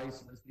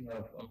precise listing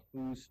of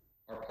who's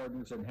our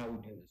partners and how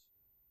we do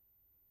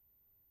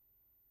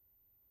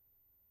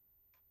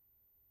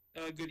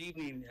this. Good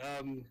evening.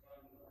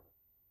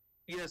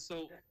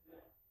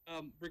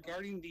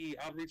 Regarding the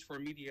outreach for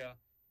media,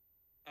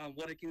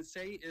 what I can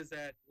say is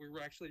that we're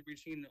actually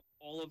reaching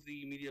all of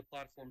the media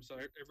platforms. So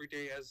every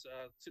day, as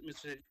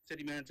Mr.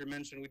 City Manager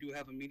mentioned, we do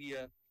have a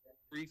media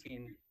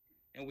briefing,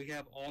 and we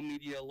have all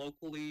media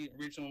locally,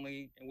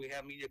 regionally, and we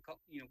have media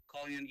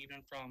calling in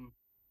even from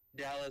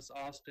Dallas,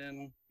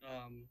 Austin,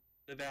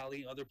 the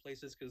Valley, other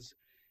places, because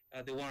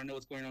they want to know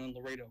what's going on in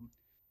Laredo.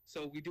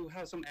 So we do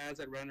have some ads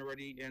that ran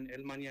already in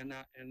El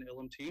Mañana and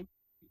LMT.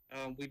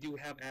 We do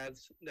have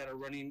ads that are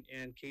running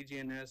in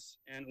KGNS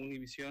and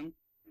Univision.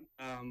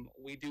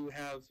 We do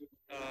have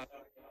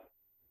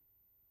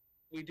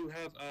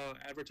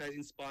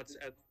advertising spots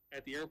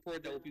at the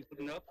airport that will be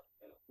putting up.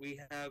 We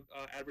have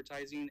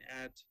advertising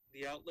at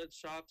the outlet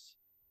shops,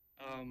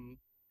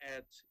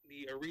 at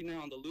the arena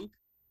on the Loop,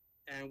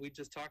 and we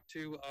just talked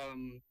to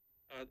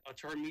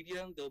Achar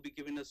Media. They'll be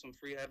giving us some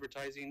free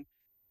advertising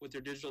with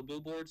their digital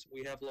billboards.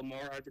 We have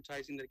Lamar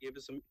Advertising that gave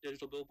us some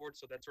digital billboards,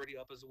 so that's already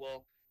up as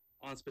well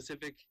on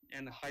specific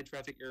and high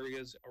traffic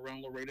areas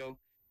around Laredo.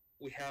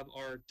 We have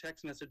our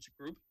text message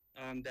group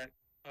that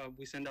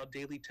we send out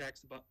daily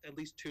texts, about at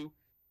least 2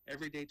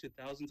 every day, to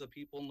thousands of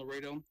people in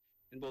Laredo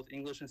in both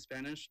English and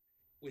Spanish.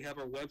 We have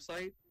our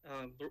website,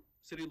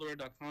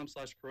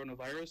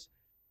 citylaredo.com/coronavirus,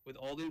 with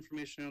all the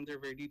information on there,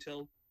 very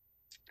detailed.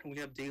 And we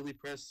have daily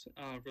press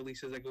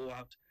releases that go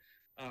out.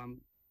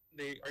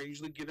 They are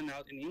usually given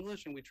out in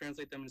English, and we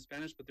translate them in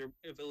Spanish, but they're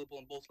available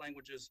in both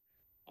languages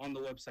on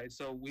the website.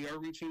 So we are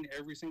reaching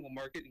every single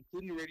market,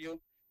 including radio.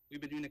 We've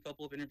been doing a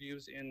couple of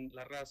interviews in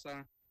La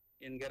Raza,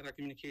 in Guerra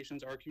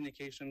Communications, our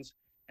communications,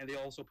 and they're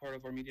also part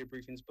of our media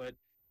briefings. But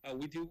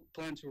we do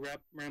plan to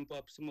ramp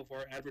up some of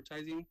our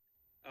advertising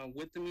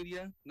with the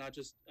media, not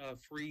just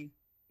free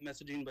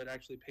messaging, but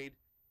actually paid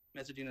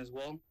messaging as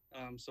well.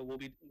 So we'll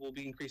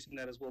be increasing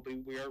that as well. But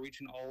we are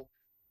reaching all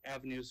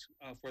avenues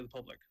for the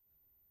public.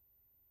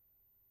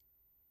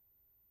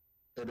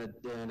 And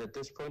at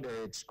this point,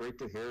 it's great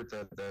to hear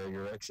that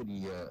you're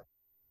actually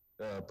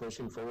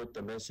pushing forward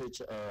the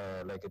message.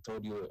 Like I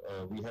told you,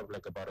 we have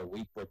like about a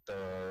week with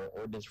the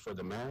ordinance for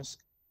the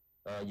mask.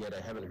 Yet I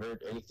haven't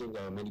heard anything.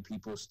 Many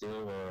people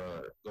still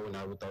going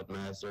out without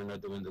masks. They're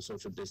not doing the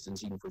social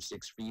distancing for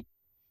 6 feet.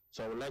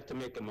 So I would like to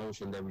make a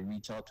motion that we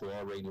reach out to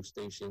all radio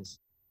stations,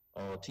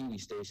 all TV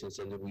stations,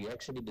 and that we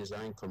actually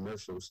design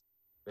commercials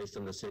based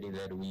on the city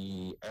that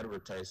we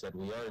advertise, that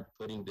we are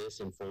putting this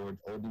in forward,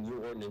 all the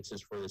new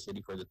ordinances for the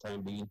city for the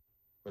time being,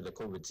 for the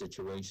COVID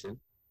situation,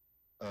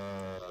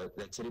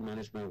 that city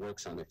management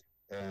works on it.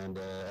 And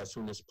as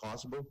soon as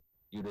possible,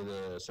 due to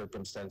the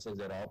circumstances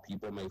that all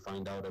people may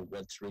find out of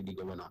what's really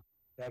going on.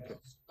 Thank you.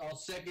 I'll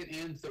second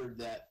and third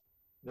that.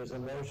 There's a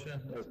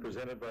motion as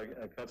presented by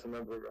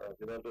Councilmember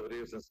Vidal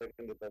Rodriguez and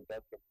seconded by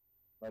Dr.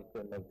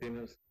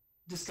 Martinez.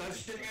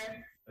 Discussion,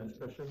 Mayor?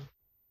 Discussion?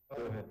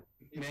 Go ahead.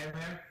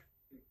 Mayor?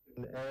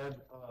 And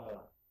add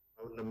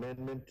an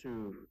amendment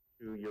to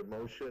your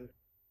motion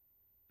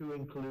to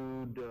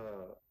include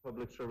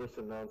public service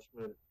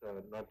announcement,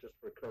 not just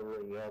for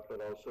covering up,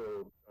 but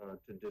also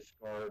to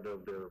discard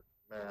of their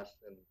masks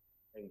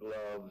and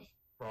gloves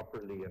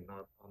properly and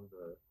not on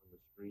the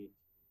streets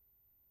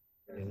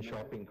and in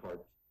shopping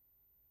carts.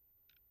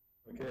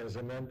 Okay, as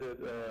amended,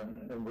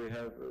 and we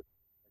have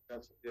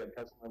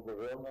Councilmember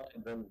Vilma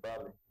and then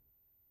Valley.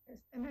 Yes,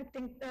 and I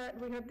think that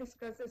we have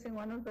discussed this in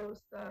one of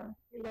those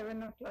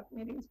 11 o'clock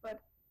meetings,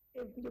 but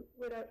if you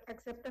would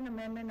accept an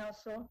amendment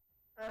also,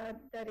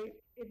 that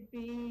it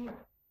be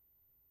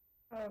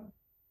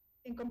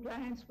in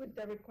compliance with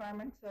the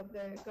requirements of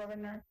the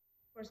governor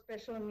for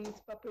special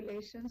needs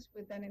populations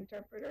with an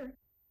interpreter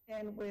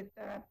and with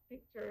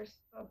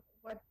pictures of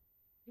what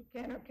you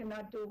can or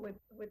cannot do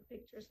with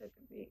pictures. That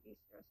could be easier as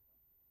well,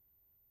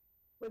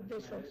 with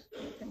visuals.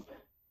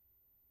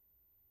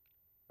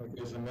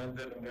 Okay, as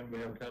amended, and then we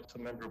have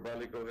Councilmember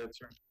Valley. Go ahead,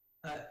 sir.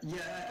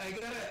 Yeah, I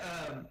got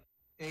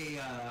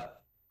a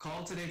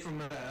call today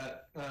from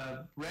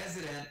a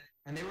resident,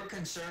 and they were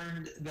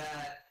concerned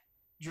that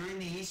during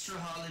the Easter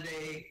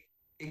holiday,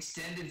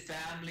 extended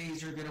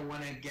families are going to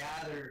want to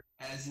gather,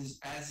 as is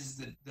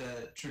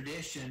the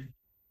tradition.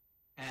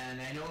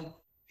 And I know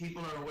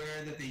people are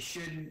aware that they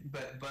shouldn't,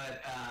 but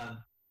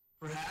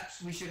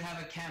perhaps we should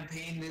have a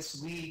campaign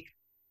this week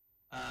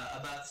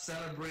about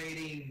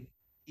celebrating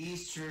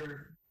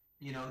Easter,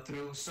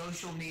 through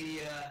social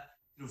media,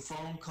 through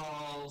phone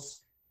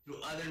calls,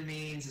 through other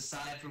means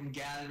aside from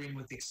gathering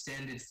with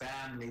extended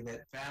family.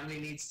 That family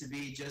needs to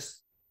be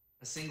just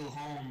a single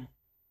home,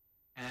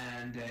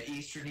 and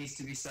Easter needs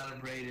to be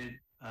celebrated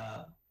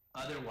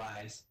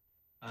otherwise.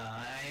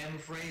 I am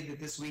afraid that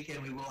this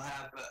weekend we will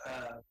have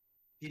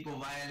people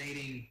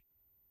violating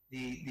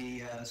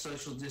the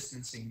social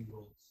distancing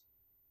rules.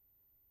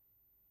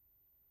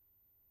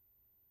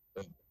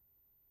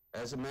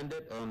 As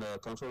amended on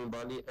Councilman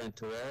Bali, and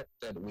to add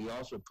that we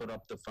also put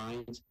up the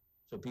fines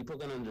so people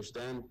can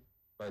understand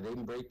by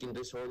them breaking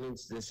this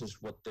ordinance, this is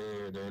what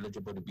they're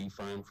eligible to be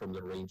fined from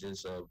the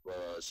ranges of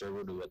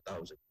 0 to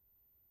 1,000.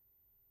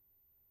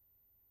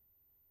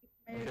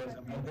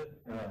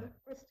 Another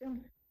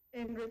question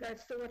in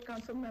regards to what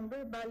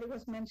Councilmember Bali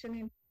was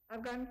mentioning.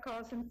 I've gotten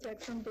calls and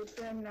texts from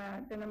different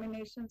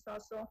denominations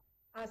also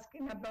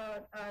asking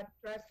about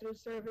drive-through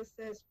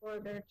services for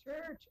their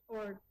church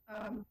or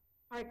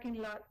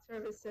parking lot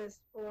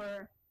services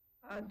for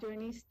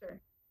during Easter.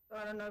 So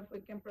I don't know if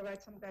we can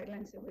provide some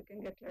guidelines and we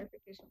can get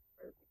clarification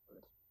for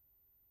people.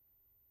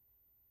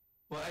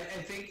 Well,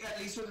 I think at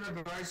least with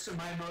regards to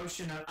my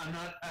motion, I'm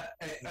not,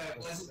 I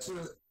wasn't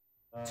to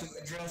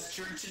address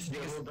churches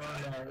because. Hold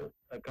on,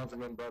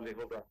 Councilman Bradley,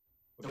 hold on.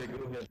 Okay,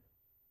 go ahead.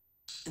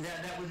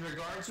 That with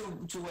regard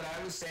to what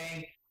I was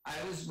saying, I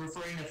was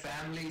referring to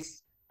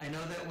families. I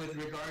know that with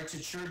regard to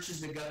churches,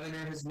 the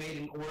governor has made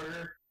an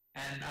order,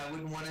 and I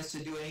wouldn't want us to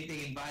do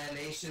anything in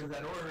violation of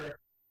that order.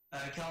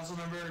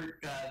 Councilmember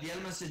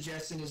Vielma's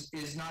suggestion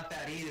is not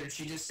that either.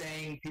 She's just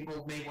saying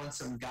people may want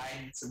some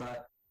guidance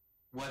about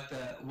what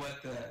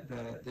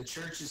the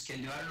churches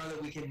can do. I don't know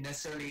that we can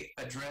necessarily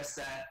address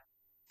that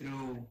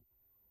through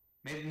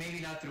maybe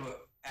not through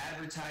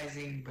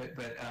advertising, but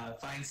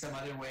find some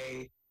other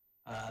way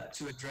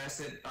to address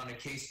it on a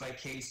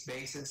case-by-case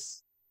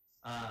basis.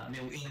 I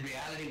mean, in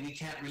reality, we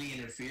can't really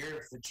interfere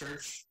if the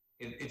church,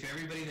 if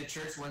everybody in the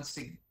church wants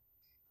to,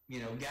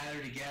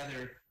 gather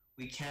together,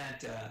 we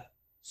can't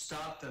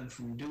stop them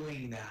from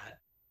doing that.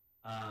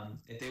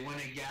 If they want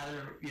to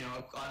gather,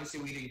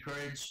 obviously we'd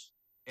encourage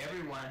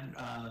everyone,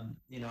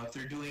 if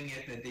they're doing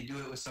it, that they do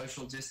it with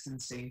social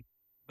distancing.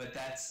 But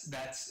that's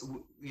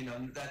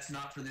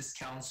not for this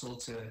council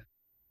to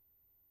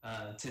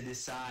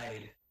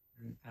decide,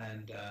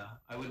 and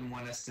I wouldn't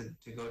want us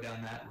to go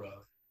down that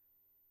road.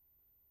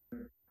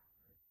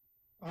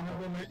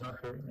 Honorable Mayor.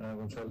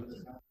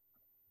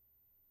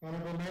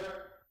 Honorable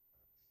Mayor,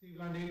 Steve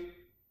Lundy,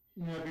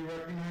 you may be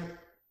recognized.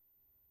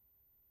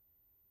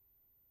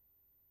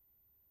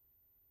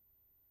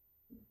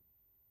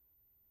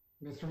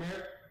 Mr.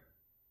 Mayor.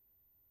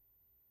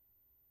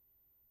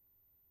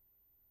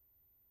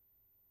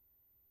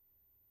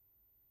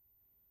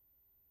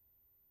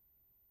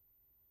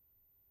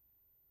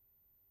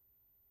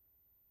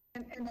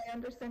 And I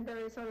understand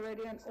there is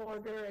already an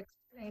order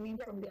explaining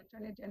from the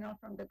Attorney General,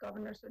 from the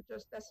Governor, so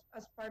just as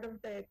part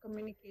of the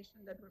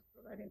communication that we're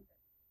providing,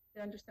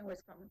 they understand where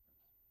it's coming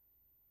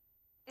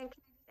from. And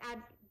can I just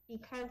add,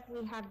 because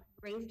we have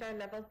raised our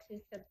level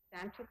to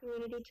substantial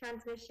community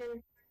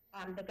transmission,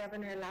 the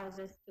Governor allows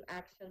us to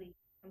actually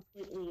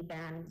completely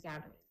ban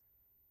gatherings.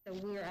 So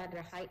we are at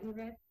a heightened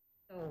risk,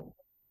 so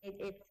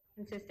it's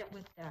consistent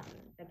with the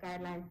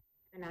guidelines,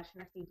 the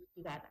National CDC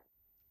guidelines.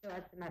 So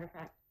as a matter of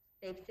fact,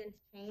 they've since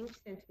changed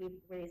since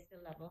we've raised the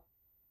level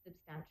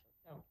substantial.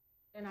 So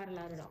they're not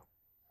allowed at all.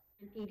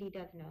 And PD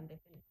does know, and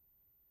they've been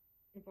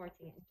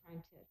enforcing it and trying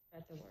to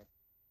spread the word.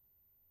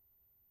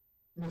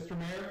 Mr.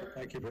 Mayor.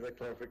 Thank you for that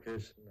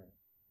clarification.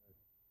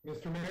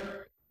 Mr.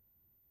 Mayor.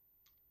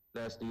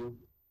 Lastly,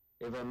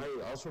 if I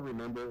may also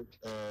remember,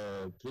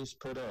 please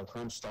put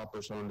Crime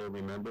Stoppers on there.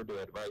 Remember to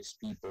advise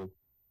people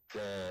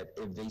that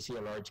if they see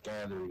a large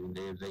gathering,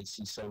 if they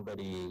see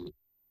somebody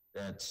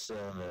that's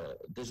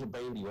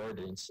disobeying the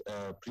ordinance,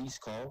 please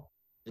call.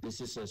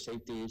 This is a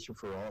safety issue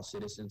for all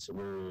citizens.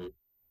 We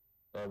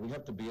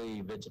have to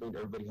be vigilant.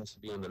 Everybody has to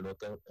be on the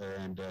lookout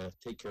and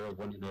take care of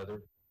one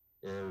another.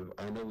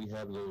 I know we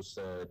have those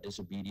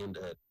disobedient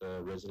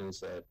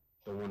residents that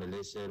don't want to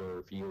listen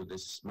or feel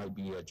this might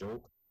be a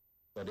joke,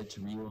 but it's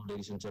real,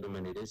 ladies and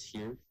gentlemen. It is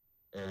here,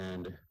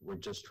 and we're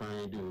just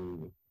trying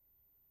to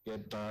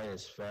get by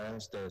as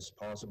fast as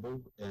possible.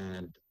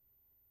 And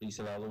please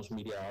allow those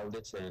media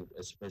outlets, and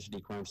especially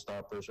Crime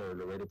Stoppers or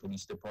Laredo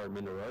Police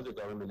Department or other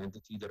government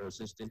entities that are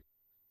assisting,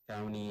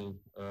 county,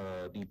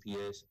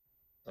 DPS,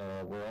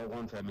 we're all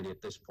one family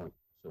at this point.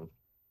 So.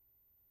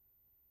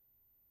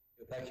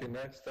 Thank you.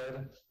 Next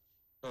item.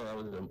 Oh, that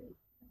was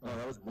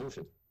a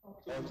motion. Oh,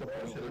 it's a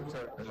motion.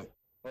 Sorry.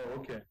 Oh,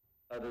 okay.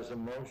 There's a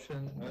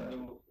motion.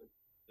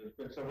 There's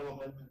been several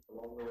amendments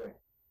along the way.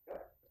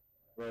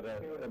 But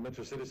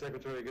Mr. City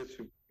Secretary, I guess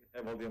you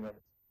have all the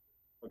amendments.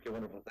 Okay,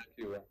 wonderful. Thank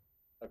you.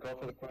 I call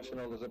for the question.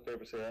 All those in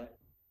favor say aye.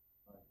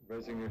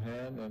 Raising your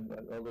hand, and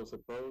all those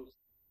opposed?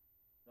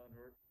 None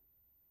heard.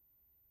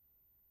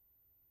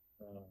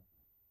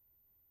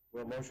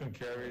 Well, motion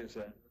carries.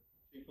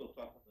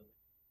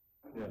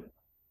 Yeah.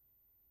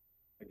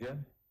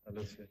 Again?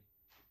 Let's see.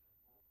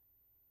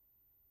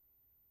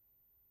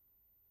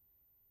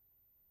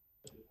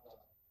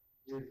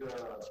 Is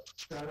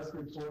status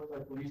report by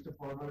police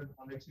department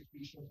on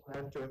execution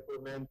plan to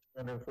implement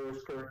and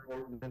enforce current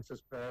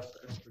ordinances passed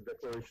after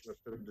declaration of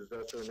state of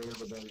disaster and any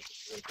other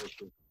matters.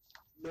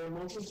 The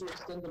motion to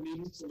extend the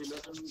meeting to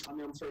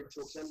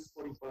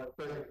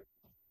 10:45.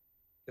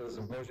 There's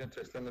a motion to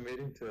extend the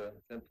meeting to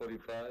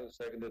 10:45,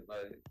 seconded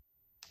by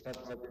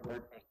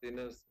Councilmember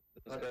Martinez,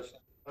 discussion.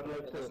 I'd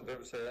like All those in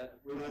favor say aye.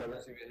 By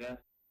raising your hand.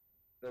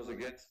 Those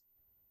against?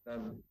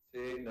 None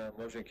seeing,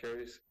 motion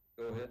carries.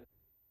 Go ahead.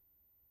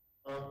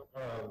 I'd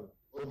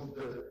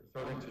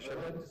like to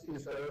see the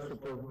status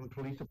report from the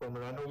police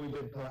department. I know we've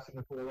been passing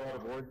a whole lot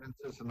of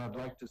ordinances, and I'd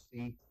like to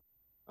see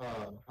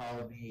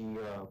how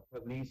the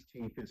police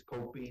chief is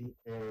coping,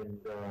 and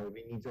if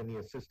he needs any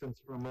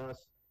assistance from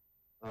us,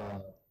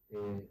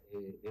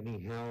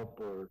 any help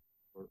or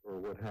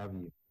what have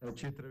you.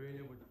 Chief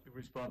Trevino, would you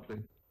respond,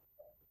 please?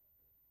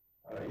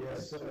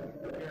 Yes,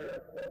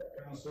 Mayor,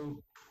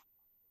 Council,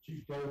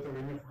 Chief Claudio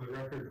Trevino for the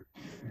record.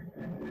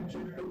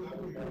 Chief,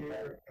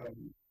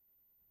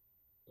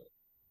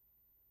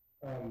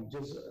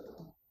 just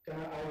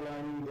kind of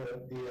outlining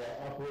the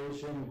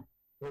operation,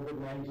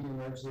 COVID-19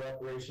 emergency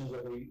operations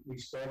that we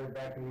started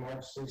back in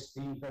March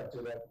 16th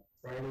after that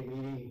Friday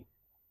meeting.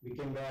 We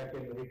came back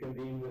and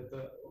reconvened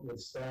with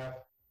staff,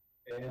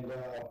 and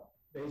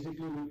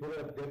basically we put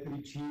a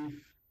deputy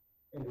chief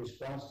in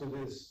response to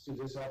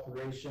this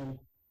operation.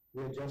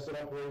 We adjusted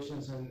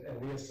operations and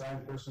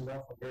reassigned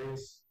personnel for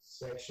various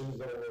sections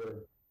that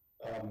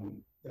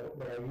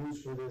are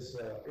used for this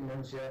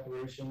emergency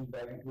operation.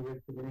 That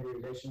included community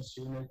relations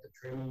unit, the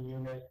training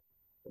unit,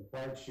 the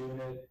parks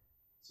unit,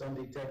 some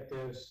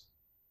detectives,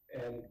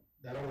 and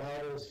that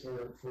allowed us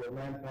for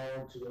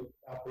manpower to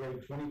operate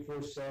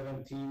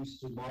 24/7 teams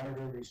to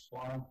monitor,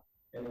 respond,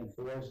 and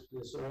enforce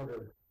this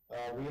order.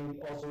 We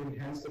also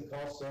enhanced the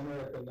call center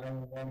at the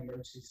 911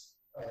 Emergency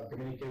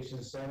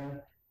Communications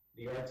Center.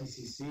 The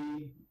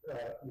RTCC,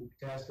 we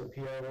tasked the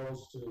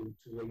PROs to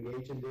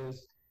engage in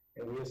this,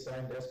 and we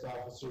assigned desk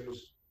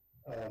officers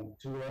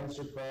to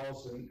answer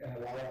calls and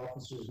allow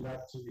officers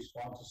not to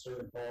respond to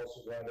certain calls,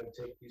 so rather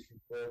take these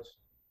reports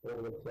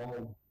over the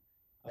phone.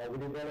 We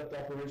developed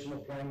operational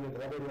plan with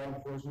other law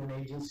enforcement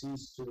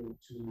agencies to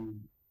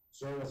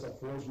serve as a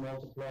force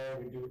multiplier.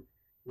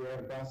 We are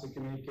in constant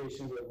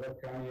communication with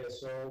Webb County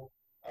SO,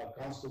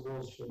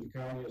 constables from the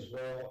county as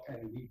well,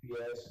 and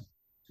DPS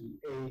to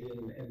aid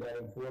in that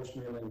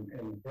enforcement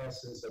and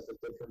presence at the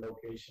different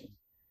locations.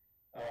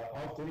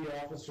 All three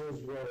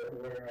officers were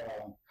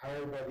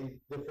hired by the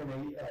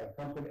different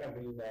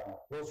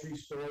grocery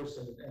stores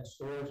and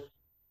stores,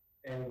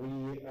 and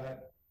we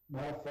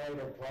modified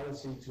our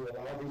policy to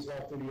allow these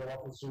all three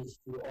officers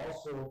to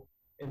also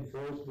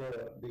enforce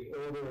the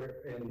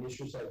order and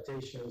issue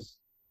citations,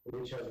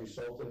 which has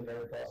resulted in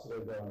very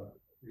positive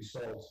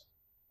results.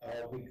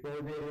 We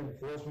coordinated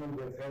enforcement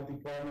with health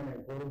department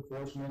and code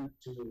enforcement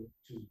to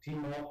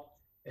team up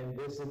and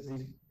visit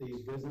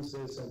these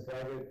businesses and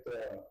private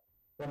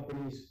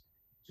companies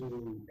to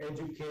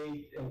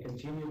educate and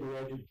continue to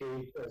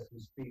educate as we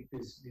speak.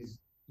 This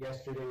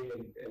yesterday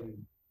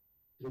and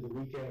through the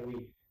weekend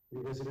we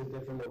visited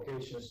different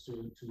locations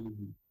to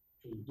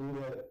do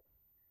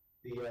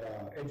the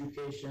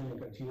education and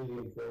continue the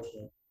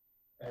enforcement.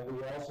 And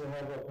we also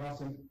have a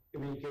constant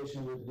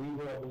communication with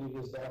legal. I believe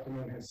this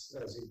document has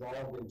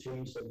evolved and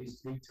changed at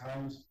least 3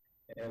 times.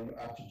 And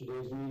after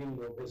today's meeting,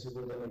 we'll visit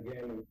with them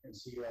again and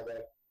see how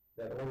that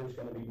order is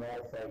going to be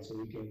modified so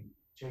we can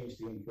change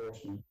the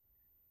enforcement.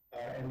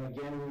 And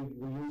again,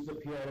 we use the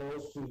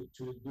PROs to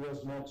do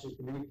as much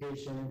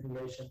communication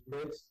information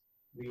blitz.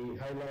 We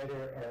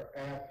highlighted our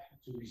app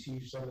to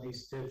receive some of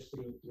these tips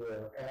through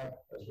our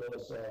app as well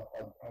as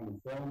on the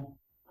phone.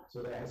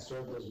 So that has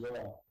served as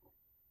well.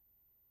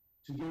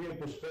 To give you a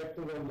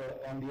perspective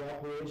on the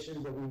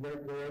operations that we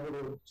were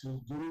able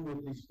to do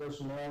with these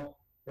personnel,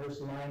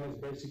 first line is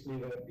basically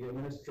the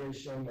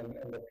administration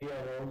and the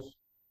PROs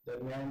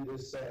that man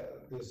this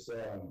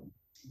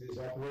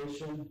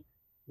operation.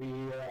 We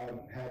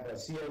have a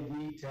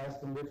CID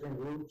tasked in different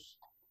groups,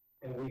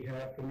 and we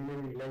have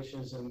community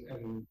relations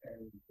and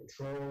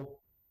patrol,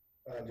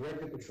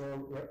 directed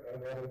patrol,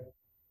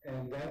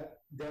 and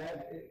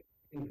that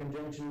in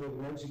conjunction with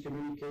emergency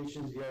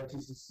communications, the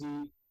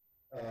RTCC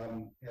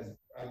has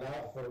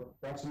allowed for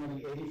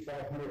approximately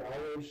 8,500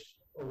 hours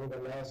over the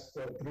last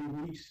 3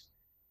 weeks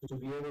to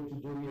be able to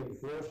do the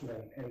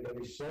enforcement. And the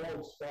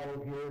results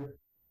followed here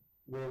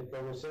with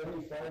over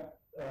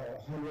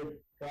 7,500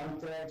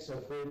 contacts,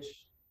 of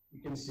which you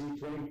can see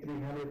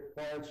 2,300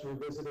 parks were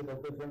visited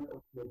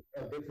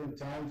at different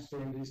times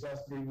during these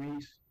last 3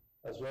 weeks,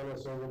 as well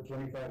as over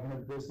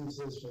 2,500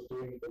 businesses for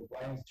doing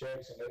compliance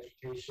checks and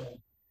education.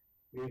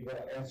 We've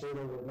answered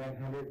over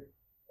 900,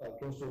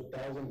 close to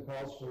 1,000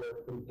 calls for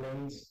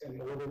complaints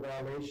and order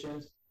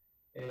violations,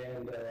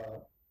 and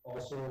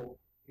also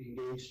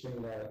engaged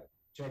in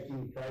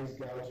checking price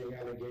gouging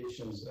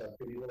allegations.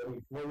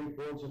 4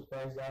 reports of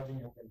price gouging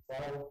have been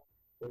filed,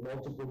 where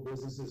multiple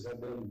businesses have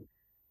been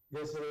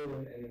visited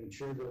and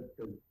ensured that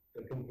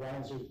the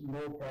compliance with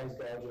no price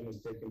gouging is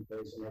taking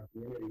place in our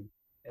community.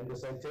 And the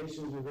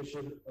citations, we've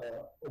issued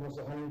almost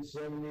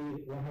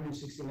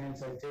 169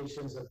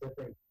 citations of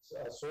different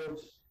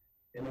sorts.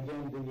 And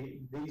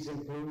again, these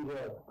include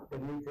the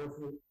new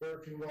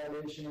curfew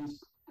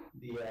violations,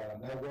 the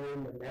not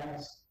wearing the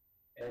mask,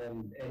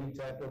 and any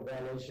type of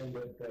violation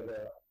that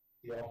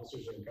the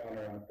officers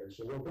encounter out there.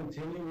 So we'll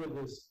continue with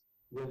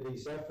with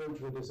these efforts,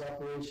 with this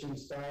operation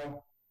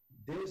style.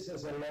 This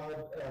has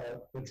allowed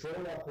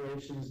patrol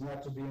operations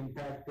not to be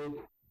impacted,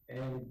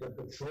 and the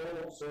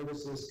patrol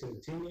services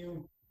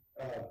continue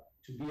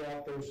to be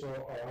out there so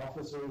our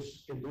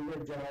officers can do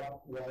their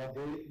job while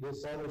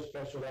this other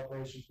special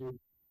operations group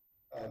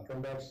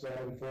conducts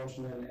that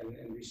enforcement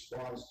and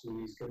responds to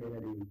these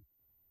community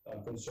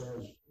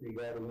concerns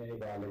regarding any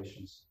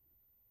violations.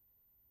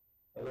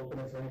 I'll open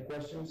it for any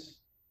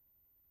questions.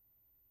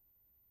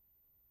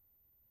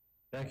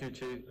 Thank you,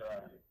 Chief.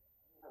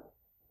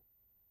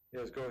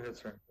 Yes, go ahead,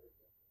 sir.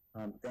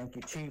 Thank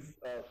you, Chief.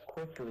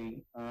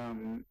 Quickly,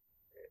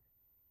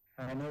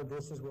 I know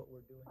this is what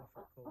we're doing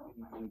for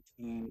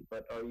COVID-19,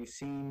 but are you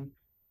seeing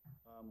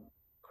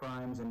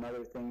crimes and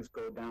other things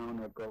go down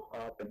or go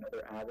up in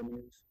other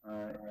avenues?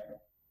 I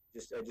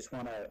just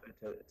want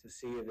to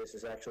see if this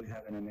is actually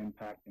having an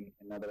impact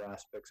in other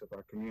aspects of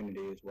our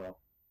community as well.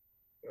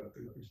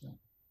 3%.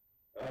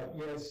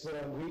 Yes,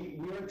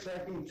 we are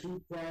tracking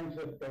two crimes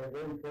that are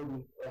very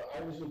important.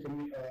 Obviously,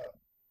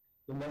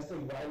 domestic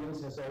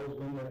violence has always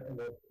been in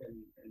the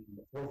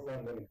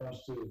forefront when it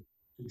comes to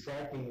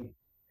tracking,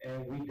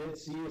 and we did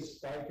see a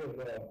spike of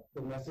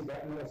domestic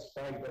violence, not a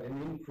spike, but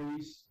an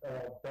increase,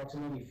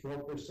 approximately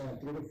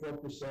 4%, 3 to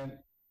 4%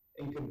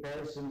 in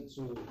comparison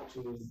to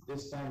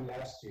this time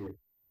last year.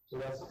 So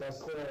that's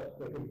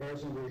the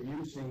comparison we're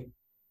using.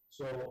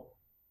 So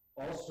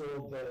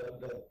also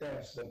the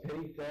thefts, the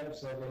petty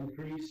thefts have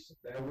increased.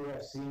 That we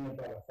have seen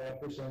about a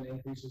 5%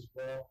 increase as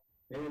well,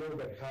 maybe a little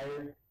bit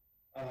higher.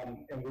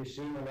 And we're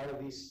seeing a lot of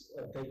these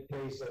take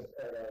place at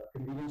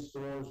convenience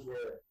stores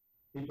where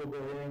people go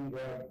in,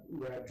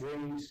 grab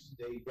drinks,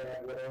 they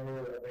grab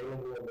whatever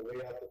available on the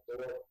way out the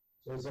door.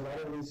 So there's a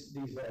lot of these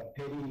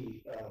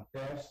petty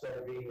thefts that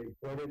are being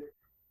reported.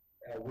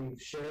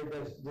 We've shared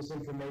this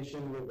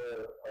information with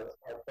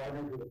our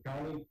partner, with the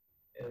county,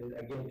 and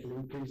again, to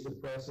increase the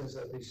presence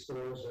at these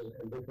stores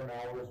in different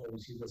hours when we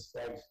see the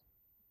spikes.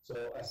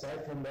 So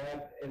aside from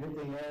that,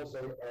 everything else,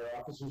 our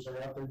officers are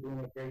out there doing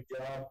a great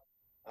job,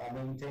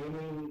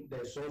 maintaining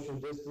their social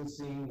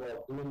distancing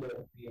while doing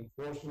the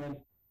enforcement,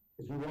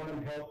 because we want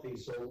them healthy.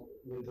 So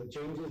with the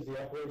changes, the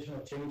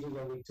operational changes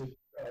that we took,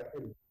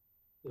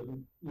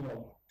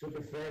 took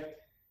effect,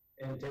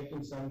 and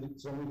taking some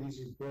of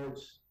these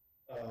reports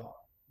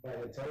by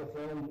the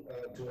telephone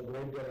to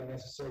avoid the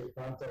unnecessary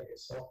contact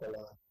has helped a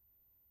lot.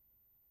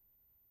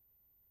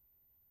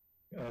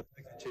 Thank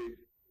you,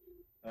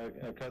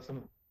 Chief.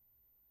 Councilman,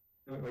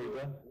 are you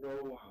done?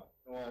 No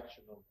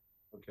action on.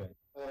 Okay.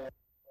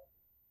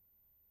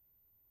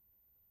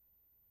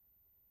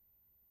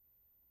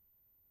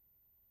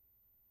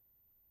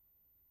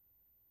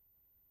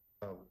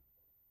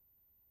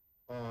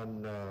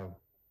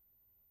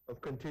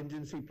 Of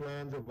contingency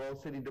plans of all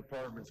city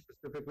departments,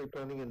 specifically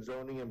planning and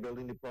zoning and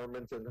building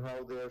departments, and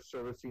how they're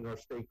servicing our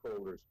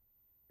stakeholders,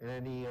 and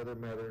any other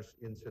matters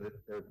incident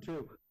there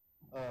too.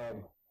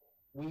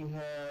 We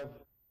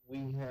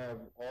have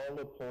all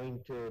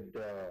appointed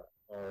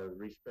our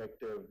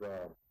respective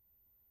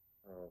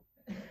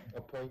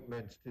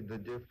appointments to the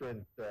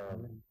different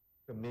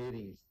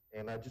committees,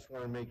 and I just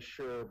want to make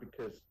sure,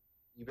 because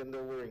even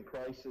though we're in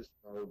crisis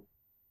mode,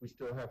 we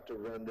still have to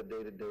run the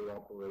day-to-day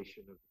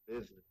operation of the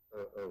business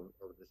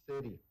of the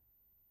city.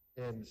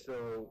 And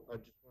so I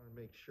just want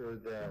to make sure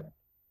that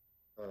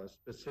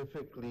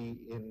specifically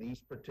in these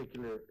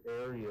particular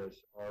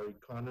areas, our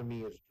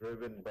economy is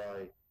driven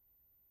by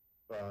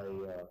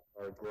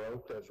our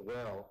growth as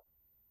well,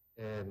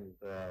 and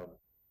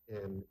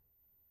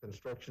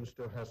construction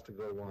still has to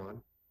go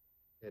on.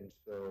 And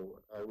so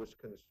I was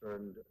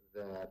concerned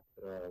that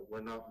we're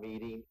not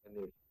meeting,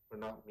 and if we're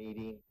not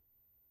meeting,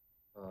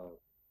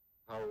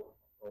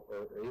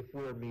 if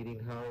we're meeting,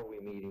 how are we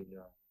meeting?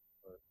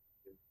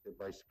 Is it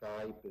by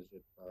Skype? Is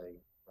it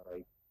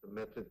by the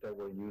method that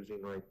we're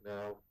using right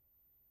now?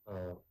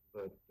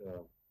 But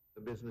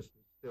the business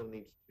still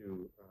needs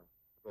to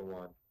go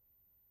on.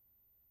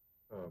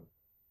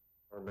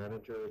 Our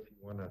manager, if you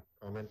want to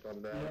comment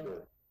on that. Yeah.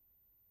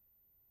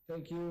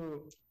 Thank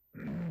you.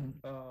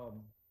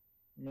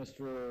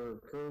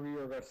 Mr. Kirby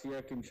or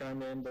Garcia can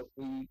chime in, but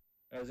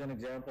as an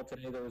example,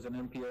 today there was an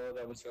MPO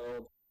that was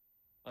held.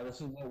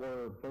 This is what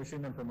we're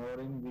pushing and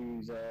promoting,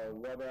 these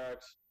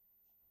WebEx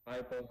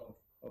type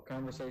of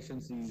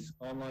conversations, these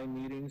online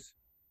meetings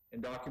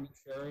and document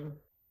sharing.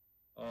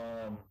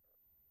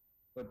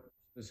 But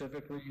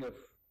specifically,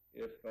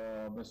 if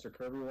Mr.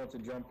 Kirby wants to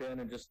jump in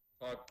and just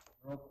talk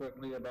real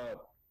quickly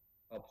about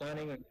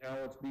planning and how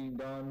it's being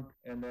done,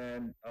 and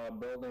then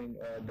building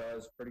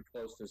does pretty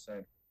close to the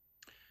same.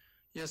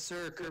 Yes,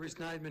 sir. Kirby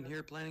Sneidman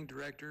here, Planning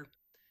Director.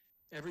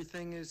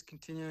 Everything is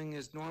continuing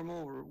as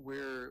normal.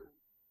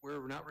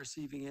 We're not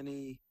receiving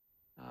any,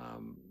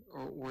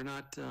 or we're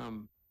not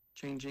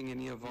changing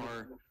any of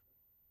our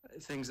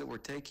things that we're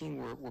taking.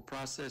 We're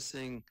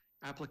processing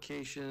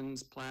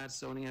applications, plats,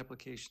 zoning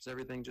applications,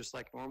 everything just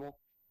like normal.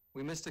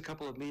 We missed a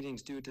couple of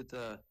meetings due to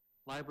the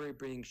library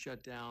being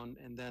shut down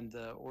and then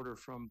the order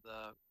from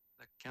the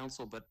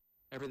council, but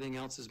everything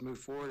else has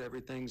moved forward.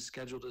 Everything's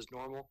scheduled as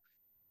normal.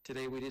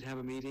 Today we did have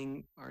a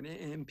meeting, or an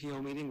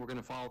MPO meeting. We're going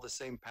to follow the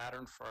same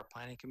pattern for our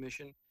planning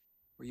commission.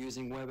 We're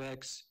using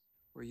WebEx.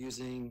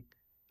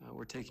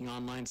 We're taking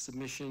online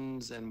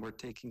submissions, and we're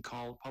taking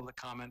public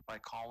comment by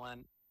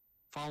call-in,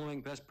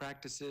 following best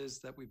practices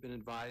that we've been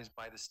advised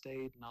by the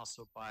state and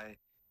also by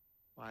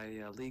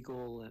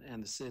legal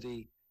and the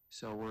city.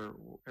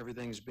 So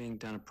everything's being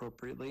done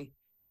appropriately.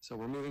 So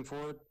we're moving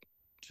forward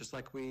just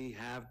like we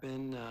have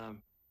been.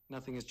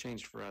 Nothing has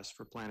changed for us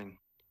for planning.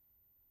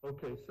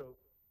 Okay, so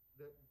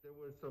there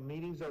were some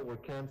meetings that were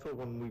canceled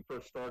when we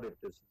first started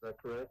this, is that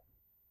correct?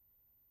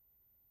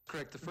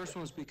 Correct. The first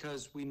one was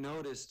because we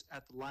noticed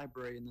at the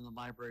library and then the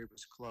library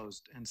was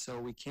closed. And so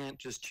we can't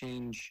just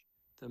change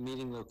the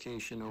meeting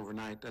location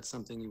overnight. That's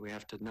something we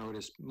have to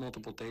notice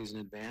multiple days in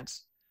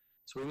advance.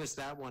 So we missed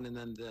that one. And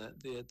then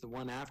the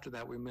one after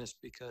that we missed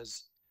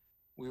because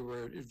we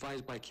were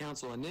advised by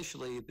council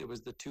initially, there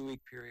was the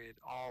 2-week period,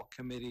 all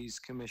committees,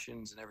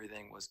 commissions, and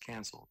everything was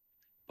canceled.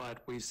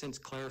 But we've since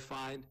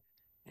clarified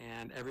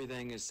and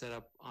everything is set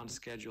up on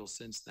schedule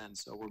since then.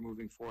 So we're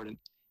moving forward.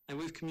 And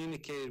we've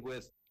communicated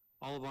with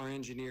all of our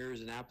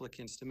engineers and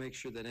applicants to make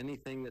sure that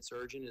anything that's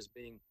urgent is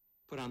being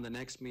put on the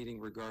next meeting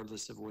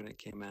regardless of when it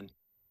came in.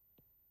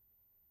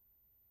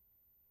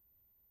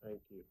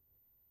 Thank you.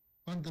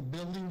 On the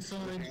building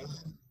side,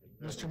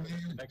 Mr.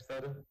 Mayor? Next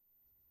item.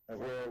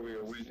 Where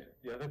are we?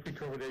 I think we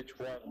covered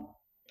H1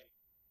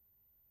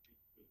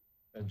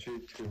 and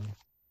G2.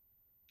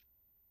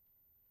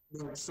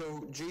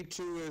 So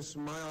G2 is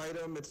my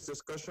item. It's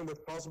discussion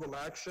with possible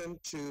action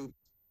to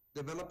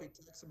develop a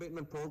tax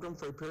abatement program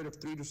for a period of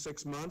 3 to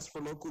 6 months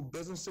for local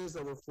businesses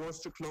that were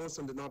forced to close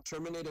and did not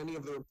terminate any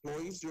of their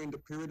employees during the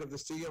period of the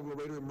City of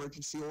Laredo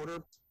emergency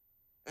order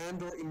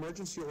and/or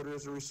emergency order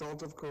as a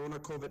result of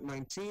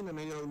COVID-19 and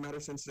any other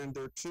matters incident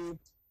thereto,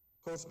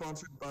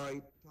 co-sponsored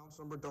by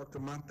Councilmember Dr.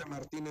 Marta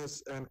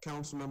Martinez and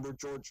Councilmember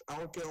George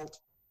Alkelt.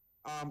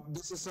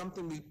 This is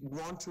something we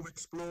want to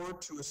explore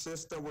to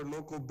assist our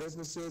local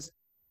businesses.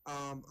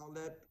 I'll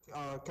let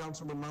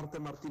Councilmember Marta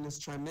Martinez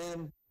chime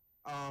in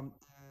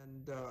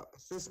and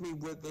assist me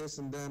with this,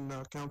 and then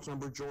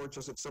Councilmember George,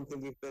 as it's something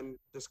we've been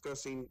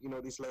discussing,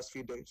 these last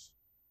few days.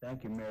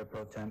 Thank you, Mayor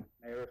Pro Tem.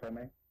 Mayor, if I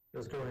may.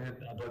 Let's go ahead,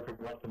 Dr.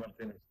 Marta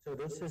Martinez. So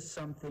this is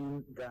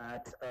something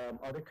that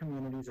other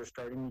communities are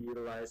starting to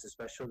utilize,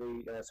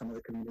 especially some of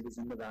the communities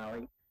in the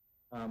valley.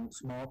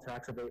 Small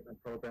tax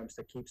abatement programs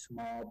to keep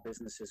small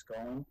businesses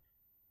going.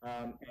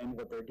 And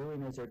what they're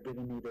doing is they're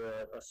giving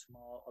either a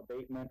small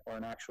abatement or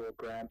an actual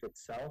grant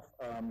itself.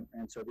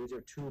 And so these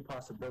are two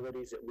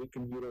possibilities that we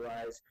can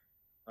utilize,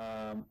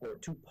 or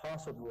two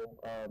possible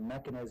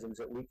mechanisms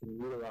that we can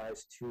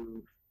utilize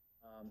to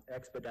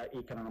expedite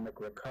economic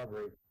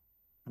recovery.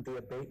 The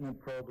abatement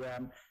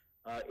program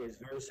is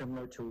very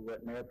similar to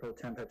what Mayor Pro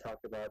Tem had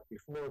talked about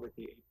before with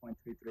the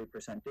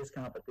 8.33%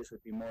 discount, but this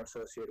would be more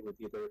associated with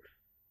either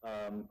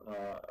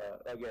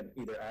again,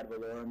 either ad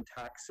valorem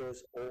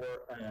taxes or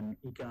an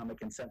economic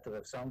incentive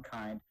of some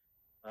kind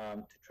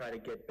to try to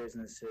get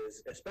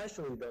businesses,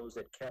 especially those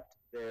that kept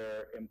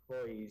their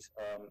employees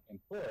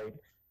employed,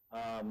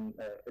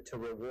 to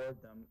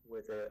reward them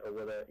with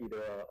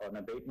either an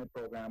abatement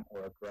program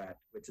or a grant,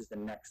 which is the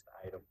next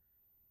item.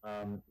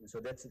 So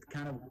that's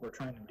kind of what we're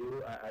trying to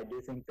do. I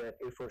do think that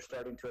if we're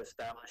starting to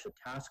establish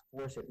a task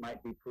force, it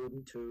might be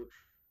prudent to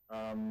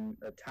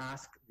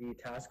task the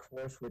task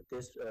force with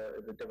this,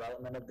 the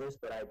development of this,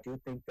 but I do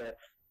think that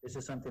this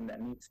is something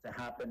that needs to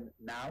happen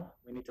now.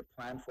 We need to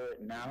plan for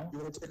it now. You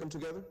want to take them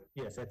together?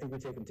 Yes, I think we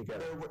take them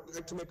together. I would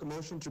like to make a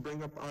motion to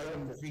bring up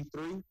item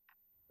G3.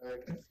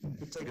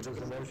 There's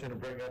a motion to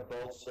bring up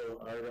also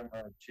item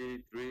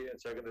G3 and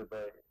seconded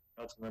by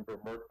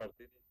Councilmember Mark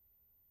Martinez.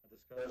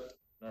 Discuss.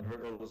 Not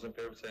heard. All those in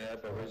favor say aye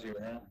by raising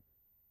your hand.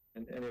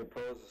 And any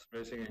opposed,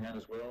 raising your hand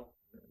as well.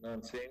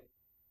 None seen.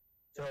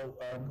 So,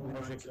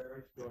 motion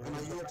carries. And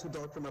I yield to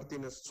Dr.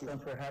 Martinez. So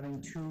we're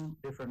having two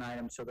different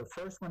items. So the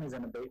first one is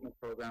an abatement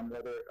program,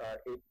 whether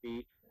it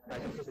be, I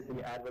think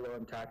the ad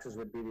valorem taxes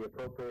would be the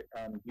appropriate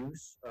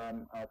use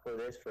for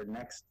this for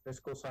next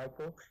fiscal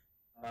cycle.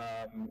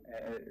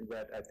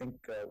 That I think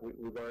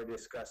we've already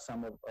discussed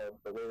some of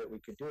the way that we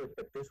could do it,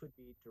 but this would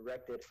be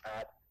directed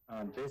at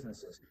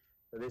businesses.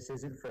 So this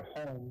isn't for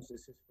homes,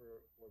 this is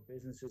for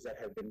businesses that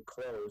have been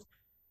closed.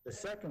 The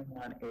second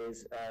one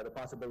is the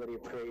possibility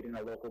of creating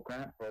a local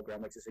grant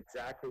program, which is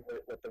exactly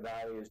what the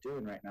Valley is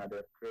doing right now.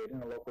 They're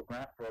creating a local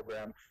grant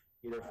program,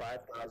 either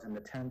 $5,000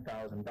 to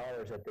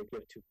 $10,000 that they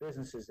give to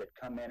businesses that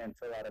come in and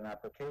fill out an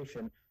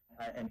application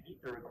and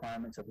meet the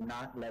requirements of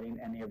not letting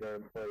any of their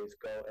employees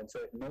go. And so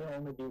it may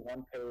only be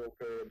one payroll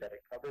period that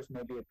it covers,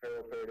 maybe a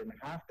payroll period and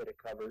a half that it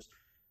covers,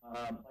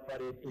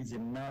 but it is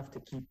enough to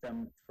keep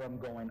them from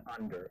going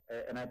under.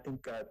 And I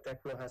think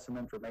TechPro has some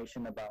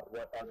information about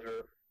what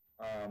other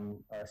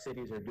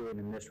cities are doing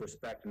in this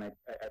respect, and I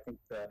think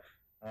the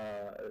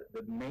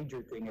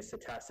major thing is to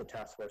task the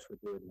task force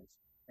with doing this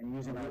and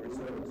using our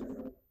resources.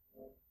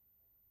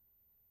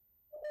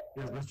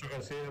 Yes, Mr.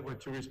 Garcia,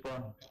 would you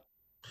respond?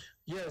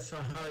 Yes,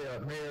 hi,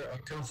 Mayor,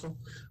 Council.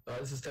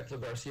 This is Tecla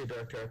Garcia,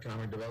 Director of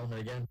Economic Development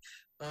again.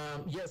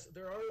 Yes,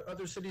 there are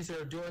other cities that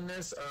are doing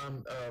this.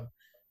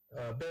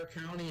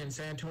 Bexar County and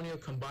San Antonio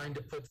combined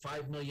to put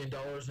 $5 million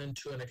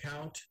into an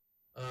account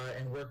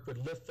and work with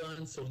Lift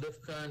Fund. So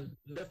Lift Fund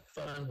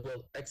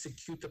will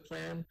execute the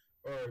plan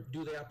or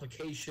do the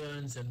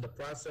applications and the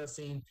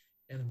processing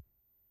and.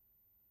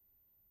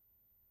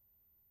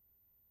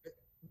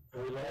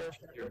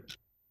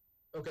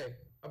 Okay,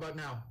 how about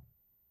now?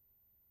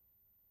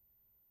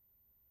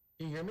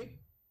 Can you hear me?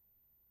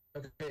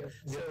 Okay,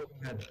 so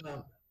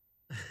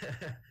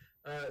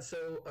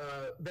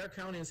Bexar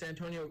County and San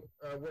Antonio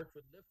worked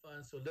with Lift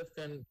Fund, so Lift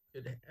Fund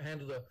could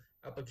handle the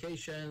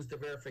applications, the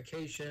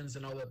verifications,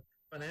 and all the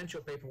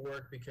financial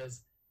paperwork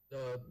because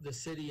the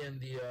city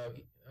and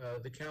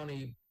the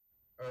county,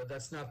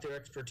 that's not their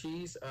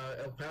expertise.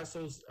 El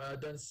Paso's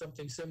done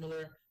something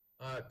similar.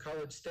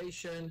 College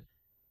Station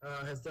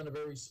has done a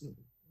very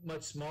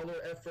much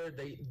smaller effort.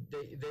 They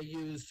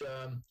used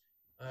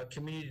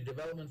community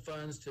development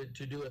funds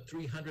to do a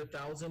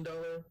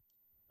 $300,000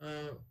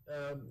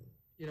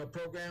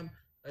 program.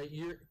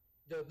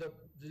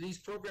 These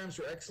programs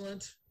are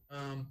excellent.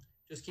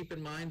 Just keep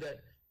in mind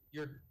that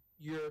you're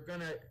going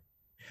to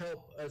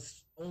help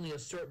us only a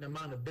certain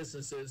amount of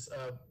businesses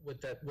with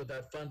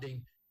that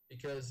funding,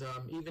 because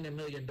even $1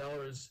 million,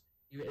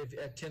 if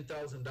at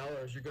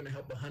 $10,000, you're going to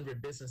help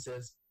 100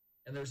 businesses,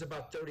 and there's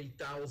about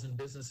 30,000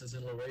 businesses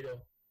in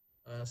Laredo.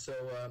 That's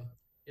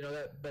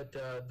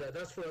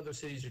what other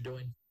cities are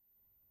doing.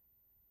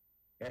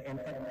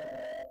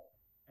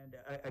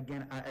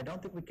 Again, I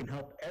don't think we can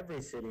help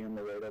every city in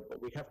Laredo,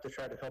 but we have to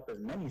try to help as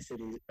many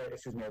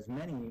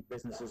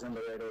businesses in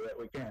Laredo that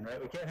we can, right?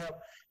 We can't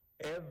help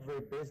every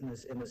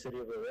business in the city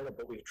of Laredo,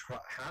 but we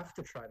have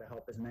to try to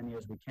help as many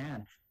as we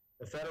can.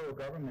 The federal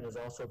government is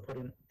also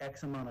putting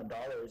X amount of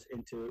dollars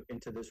into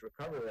this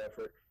recovery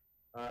effort,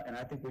 and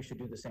I think we should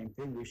do the same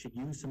thing. We should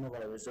use some of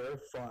our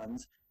reserve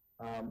funds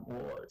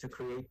to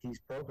create these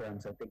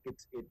programs. I think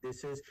it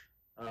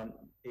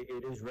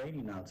is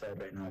raining outside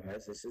right now,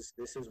 guys. This is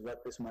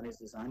what this money is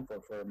designed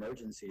for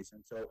emergencies.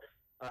 And so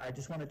I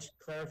just want to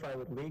clarify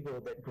with legal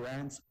that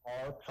grants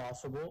are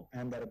possible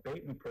and that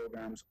abatement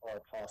programs are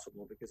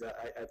possible, because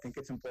I think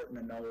it's important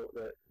to know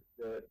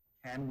the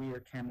can we or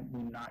can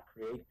we not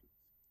create these?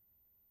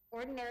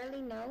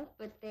 Ordinarily, no,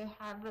 but they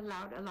have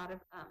allowed a lot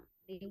of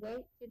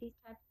leeway to these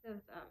types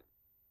of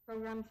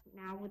programs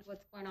now with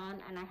what's going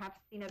on, and I have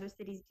seen other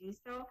cities do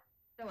so.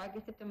 So I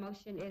guess if the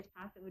motion is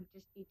passed, it would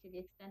just be to the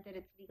extent that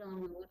it's legal,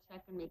 and we will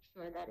check and make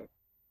sure that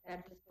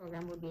this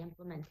program will be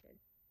implemented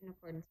in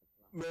accordance with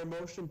the law.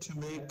 Mayor, motion to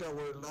make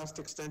our last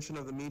extension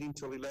of the meeting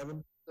till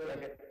 11.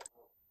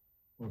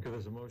 Okay,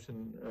 there's a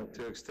motion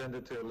to extend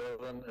it to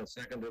 11, and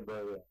seconded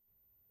by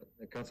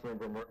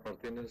Councilmember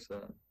Martinez.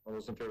 All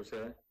those in favor say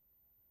aye.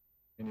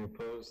 Any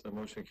opposed? The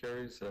motion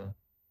carries.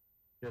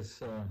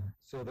 Yes,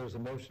 so there's a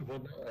motion for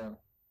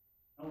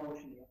No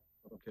motion yet.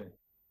 Okay.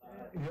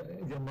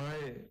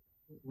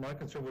 My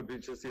concern would be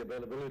just the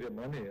availability of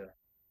money.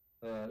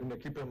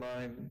 Keep in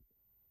mind,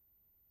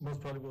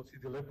 most probably we'll see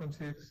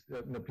delinquencies,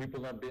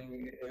 people not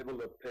being able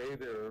to pay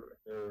their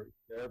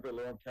ad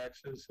valorem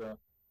taxes,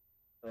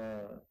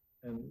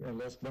 and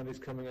less money's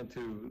coming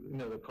into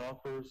the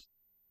coffers,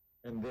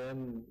 and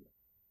then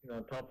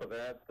on top of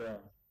that,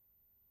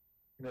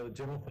 the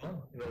general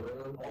fund.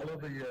 All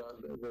of the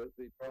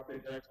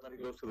property tax money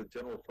goes to the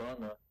general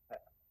fund.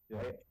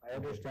 I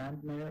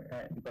understand,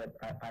 Mayor, but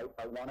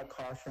I want to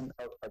caution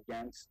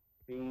against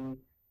being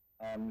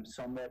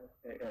somewhat,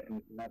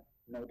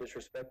 no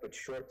disrespect, but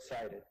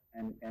short-sighted.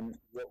 And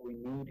what we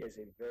need is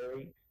a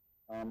very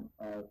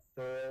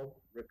thorough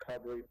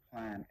recovery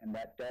plan, and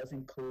that does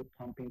include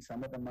pumping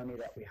some of the money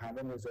that we have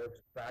in reserves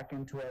back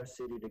into our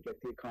city to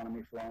get the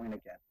economy flowing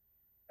again.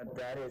 And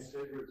that is,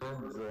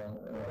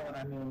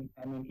 I mean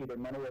either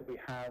money that we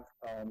have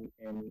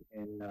in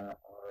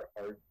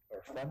our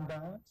fund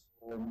balance,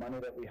 or money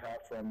that we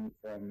have from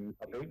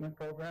abatement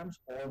programs,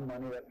 or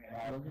money that we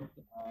have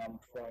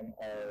from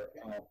our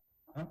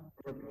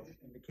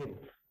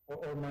indicated,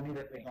 or money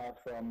that we have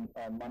from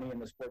money in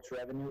the sports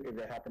revenue, if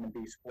they happen to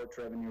be sports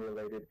revenue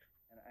related.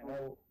 And I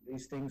know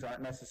these things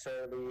aren't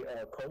necessarily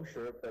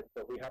kosher, but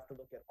we have to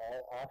look at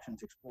all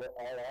options, explore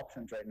all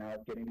options right now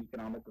of getting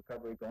economic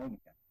recovery going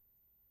again.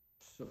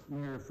 So,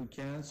 Mayor, if we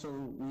can, so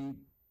we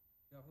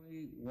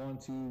definitely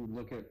want to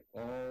look at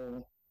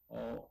all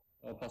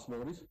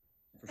possibilities.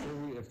 For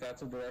sure, if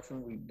that's a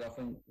direction, we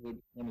definitely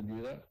would want to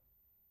do that.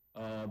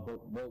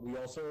 But we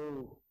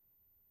also,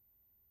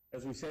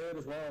 as we say it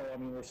as well, I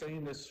mean, we're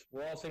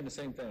all saying the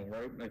same thing,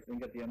 right? I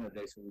think at the end of the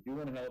day, so we do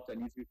want to help, that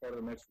needs to be part of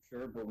the mix for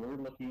sure, but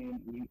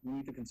we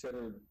need to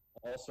consider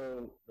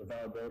also the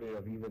viability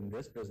of even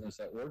this business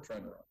that we're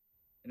trying to run.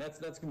 And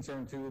that's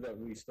concerned too, that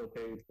we still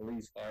pay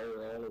police,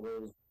 fire, all of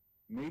those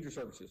major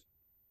services.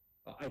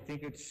 I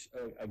think it's,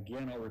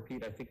 again, I'll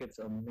repeat, I think it's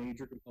a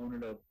major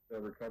component of the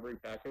recovery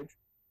package.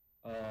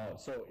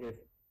 So if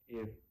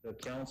the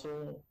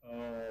council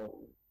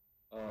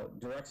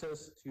directs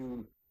us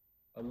to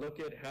look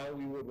at how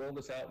we would roll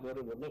this out, what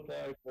it would look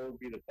like, what would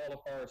be the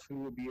qualifiers, who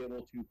would be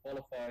able to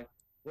qualify,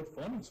 what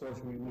funding source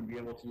we would be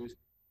able to use,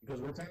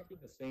 because we're tapping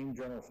the same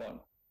general fund.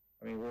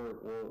 I mean,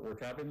 we're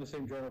tapping the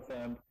same general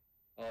fund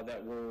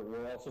that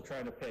we're also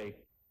trying to pay.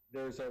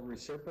 There's a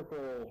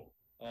reciprocal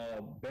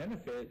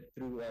benefit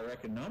through our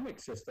economic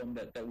system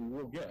that we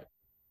will get.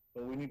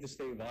 But we need to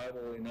stay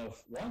viable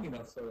enough, long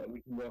enough, so that we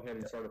can go ahead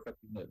and start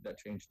affecting that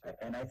change.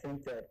 And I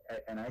think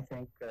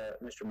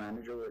Mr.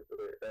 Manager,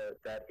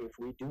 that if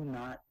we do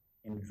not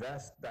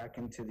invest back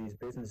into these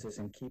businesses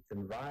and keep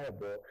them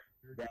viable,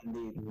 then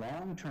the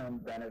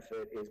long-term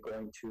benefit is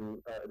going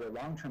to, the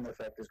long-term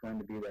effect is going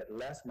to be that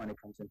less money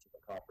comes into the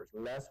coffers,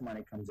 less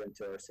money comes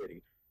into our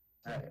city.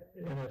 And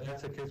if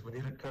that's the case, we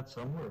need to cut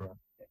somewhere.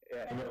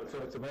 Yeah. So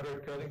it's a matter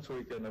of cutting so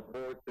we can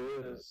afford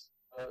this.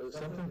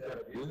 Something's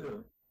got to be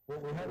done. Well,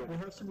 we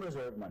have some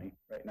reserve money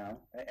right now,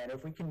 and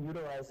if we can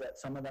utilize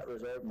some of that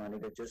reserve money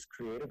to just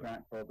create a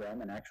grant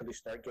program and actually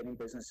start getting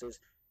businesses,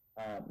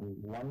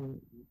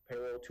 one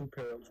payroll, two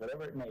payrolls,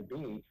 whatever it may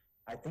be,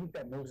 I think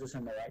that moves us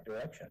in the right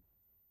direction.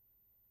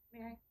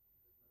 May I?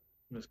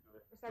 Ms.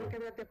 Rosario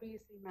Cabrera, Deputy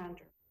City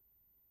Manager.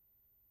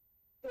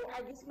 So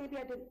I guess maybe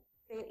I didn't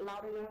say it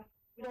loud enough.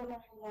 We don't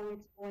know how long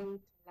it's going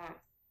to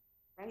last,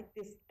 right?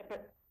 This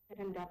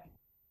pandemic.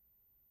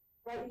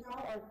 Right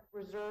now, our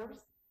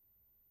reserves,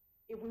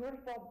 if we were to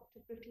fall to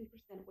 15%,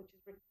 which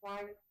is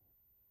required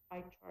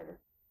by charter,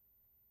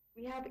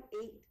 we have 8 to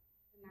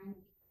 9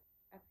 weeks.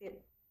 That's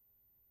it.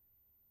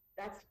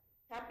 That's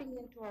tapping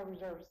into our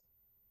reserves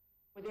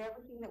with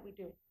everything that we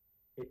do.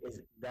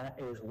 That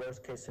is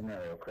worst case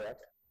scenario,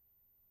 correct?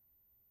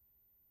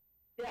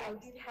 Yeah, I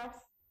did have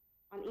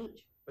on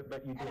each.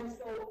 But you did. And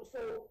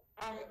so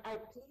I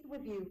plead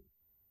with you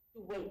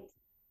to wait,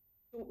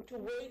 to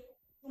wait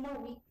 2 more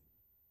weeks,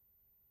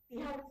 see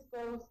how this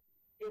goes.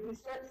 If we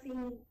start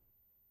seeing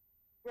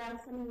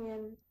grants coming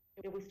in,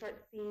 if we start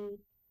seeing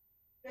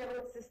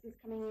federal assistance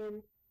coming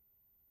in,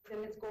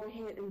 then let's go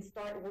ahead and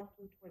start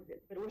working towards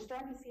it. But we're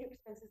starting to see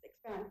expenses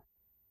expand.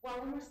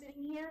 While we were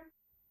sitting here,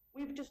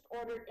 we've just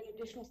ordered an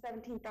additional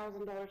 $17,000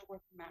 worth of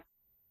masks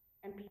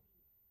and PPE.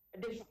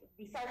 Additional,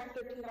 besides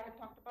the 13 that I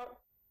talked about,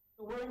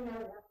 so we're in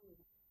there working.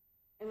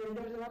 And then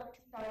there's another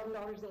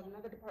 $2,000 that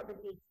another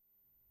department needs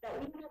that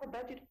we don't have a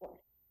budget for.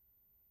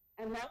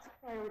 And that's a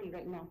priority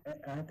right now.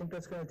 And I think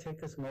that's going to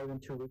take us more than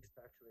 2 weeks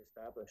to actually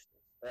establish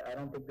this. I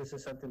don't think this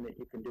is something that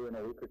you can do in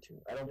a week or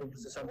two. I don't think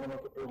this is something we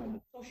can do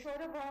in. So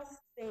short of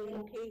us saying,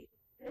 okay,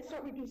 let's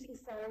start reducing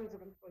salaries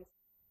of employees.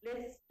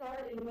 Let's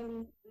start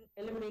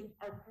eliminating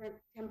our current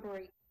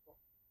temporary people.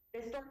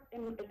 Let's start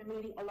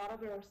eliminating a lot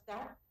of our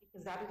staff,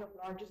 because that is our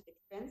largest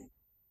expense,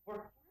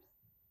 workforce.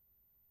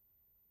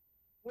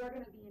 We're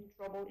going to be in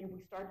trouble if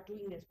we start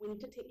doing this. We need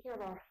to take care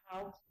of our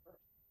house first.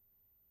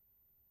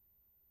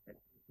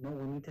 No,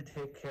 we need to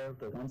take care of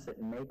the ones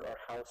that make our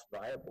house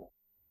viable.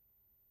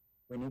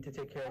 We need to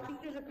take care of. I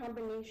think there's a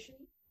combination,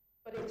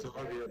 but it's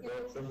very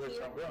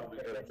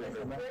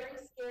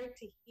scary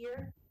to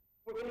hear.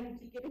 We're going to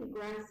keep giving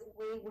grants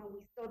away when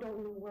we still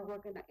don't know where we're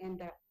going to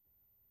end up.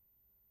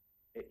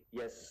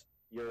 Yes,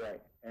 you're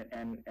right.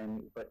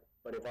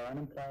 But if our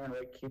unemployment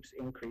rate keeps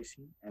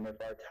increasing, and if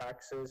our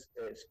taxes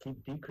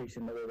keep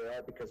decreasing the way they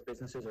are because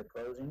businesses are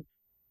closing,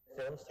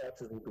 sales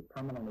taxes will be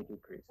permanently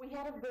decreased. We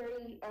had a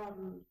very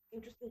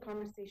interesting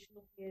conversation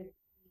with the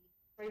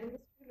trade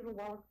industry a little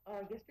while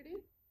yesterday,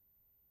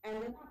 and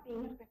they're not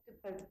being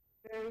affected by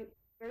very,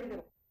 very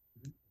little.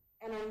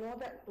 Mm-hmm. And I know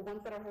that the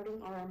ones that are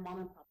hurting are our mom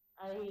and pop.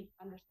 I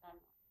understand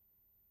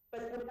that.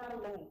 But we're not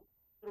alone.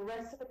 The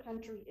rest of the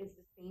country is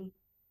the same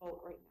boat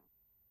right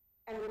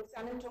now. And what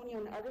San Antonio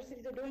and other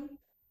cities are doing,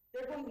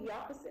 they're going the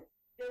opposite.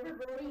 They're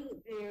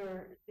reverting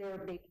their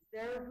babies.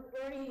 They're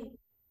reverting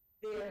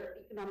their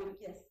economic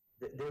gifts.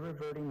 They're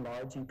reverting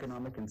large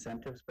economic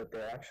incentives, but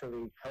they're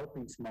actually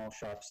helping small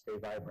shops stay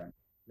vibrant,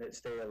 that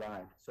stay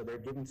alive. So they're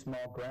giving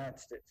small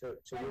grants to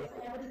they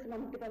have an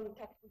economic development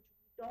tax, which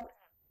we don't have.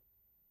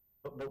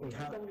 But we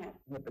have, but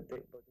we have a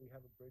bridge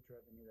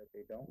revenue that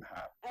they don't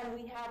have. And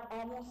we have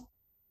almost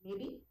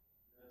maybe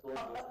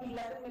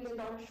 $11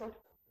 million short,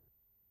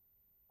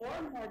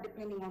 or more,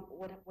 depending on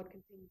what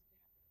continues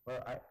to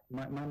happen.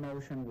 Well, my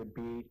motion would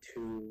be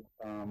to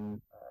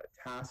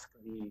task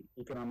the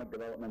Economic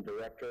Development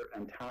Director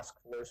and task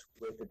force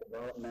with the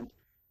development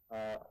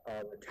of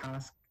a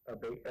tax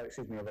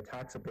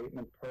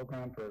abatement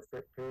program for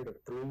a period of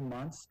 3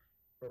 months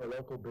for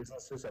local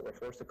businesses that were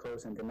forced to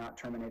close and did not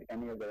terminate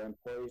any of their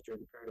employees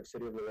during the period of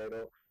City of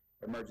Laredo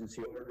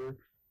emergency order,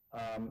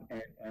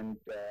 and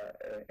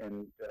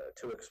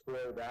to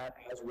explore that,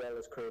 as well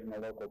as creating a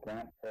local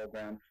grant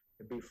program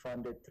to be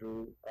funded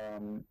through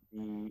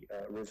the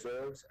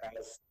reserves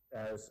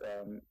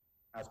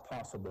as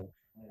possible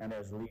and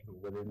as legal,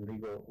 within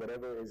legal,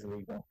 whatever is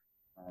legal.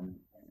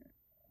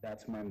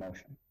 That's my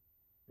motion.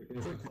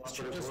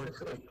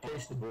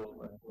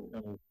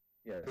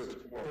 Yes,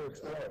 to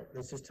explore.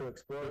 This is to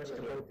explore it,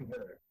 to go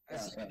together.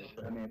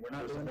 I mean, we're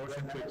not doing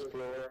motion to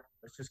explore.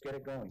 Let's just get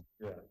it going.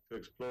 Yeah, to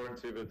explore and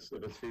see if it's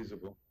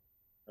feasible.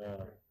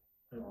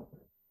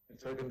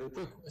 Seconded?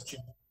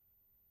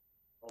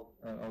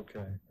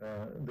 Okay,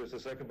 there's a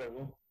second by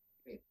who?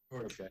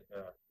 Okay,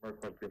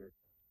 Mark Peter.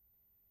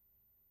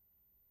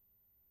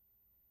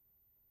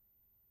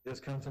 Yes,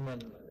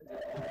 Councilman.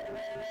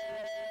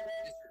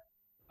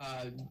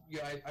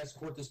 Yeah, I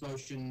support this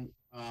motion,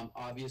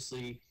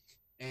 obviously,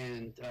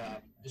 and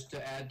just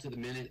to add to the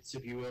minutes,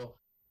 if you will,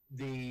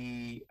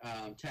 the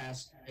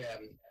task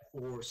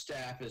for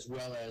staff as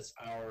well as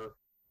our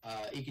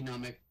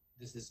economic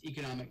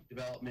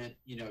development,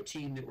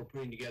 team that we're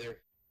putting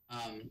together,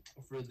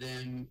 for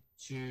them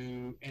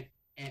to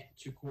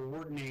to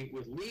coordinate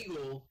with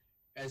legal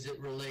as it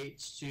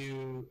relates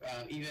to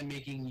even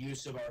making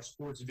use of our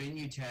sports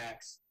venue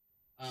tax,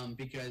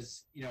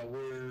 because we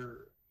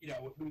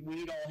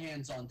need all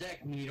hands on deck.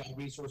 We need all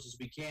resources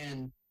we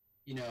can.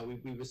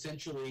 We've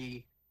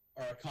essentially,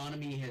 our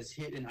economy has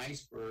hit an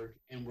iceberg,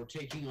 and we're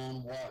taking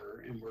on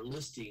water, and we're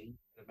listing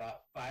at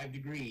about 5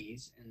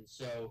 degrees, and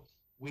so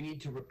we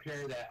need to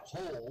repair that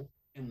hole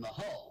in the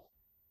hull.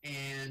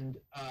 And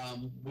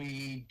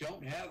we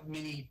don't have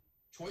many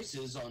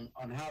choices on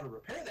how to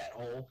repair that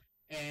hole.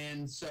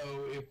 And so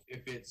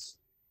if it's,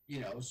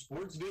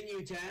 sports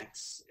venue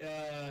tax,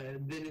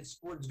 then it's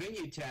sports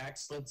venue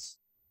tax. Let's,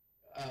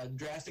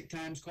 drastic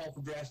times call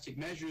for drastic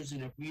measures.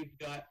 And if we've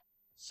got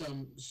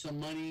some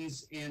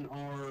monies in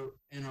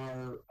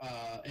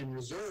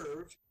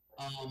reserve,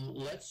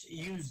 let's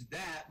use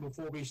that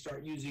before we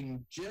start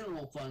using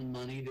general fund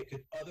money that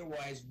could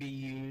otherwise be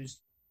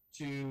used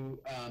to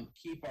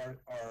keep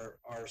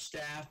our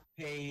staff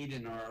paid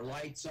and our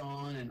lights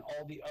on and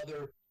all the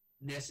other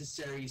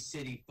necessary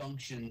city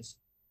functions.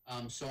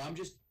 So I'm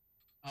just,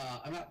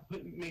 I'm not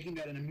making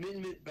that an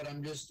amendment, but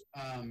I'm just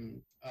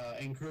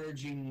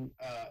encouraging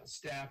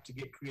staff to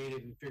get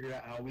creative and figure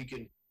out how we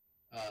can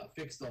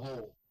fix the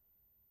hole.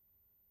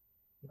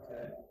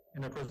 Okay.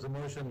 And of course, the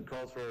motion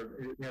calls for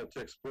to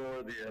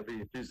explore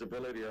the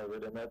feasibility of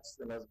it, and that's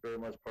very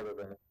much part of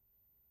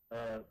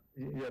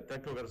that.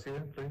 Teco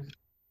Garcia, please.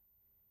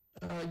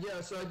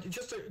 So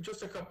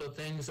just a couple of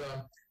things.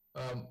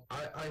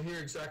 I hear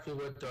exactly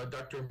what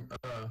Dr.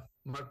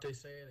 Marte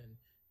is saying,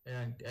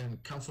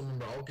 and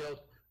Councilmember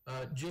Algelt.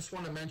 Just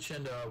want to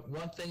mention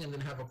one thing and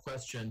then have a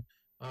question.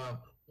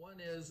 One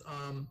is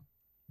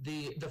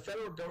the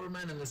federal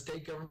government and the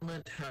state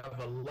government have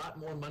a lot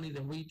more money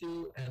than we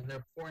do, and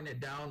they're pouring it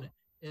down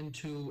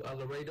into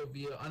Laredo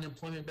via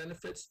unemployment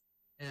benefits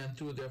and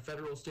through their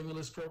federal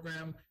stimulus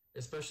program,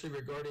 especially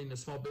regarding the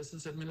Small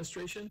Business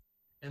Administration.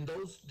 And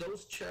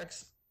those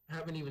checks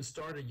haven't even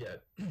started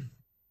yet.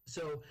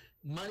 So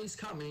money's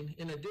coming.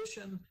 In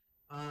addition,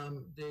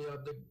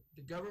 the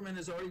government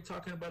is already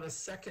talking about a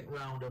second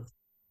round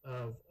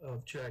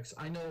of checks.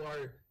 I know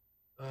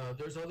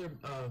there's other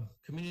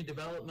community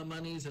development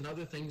monies and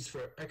other things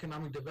for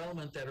economic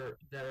development that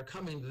are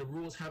coming. The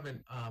rules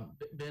haven't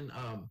been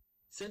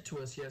sent to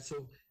us yet,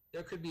 so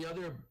there could be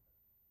other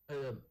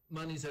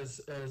monies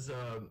as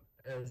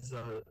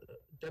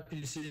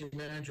Deputy City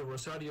Manager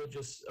Rosario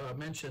just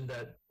mentioned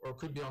that, or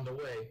could be on the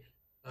way.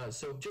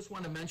 So just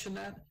want to mention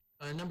that.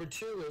 Number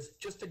two is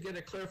just to get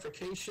a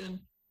clarification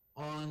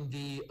on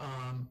the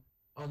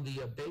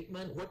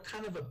abatement. What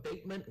kind of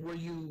abatement were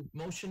you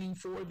motioning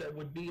for that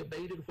would be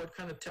abated? What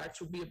kind of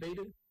tax would be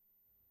abated?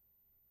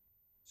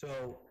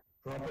 So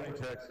property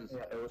taxes.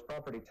 Yeah, it was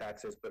property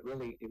taxes, but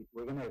really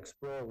we're going to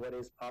explore what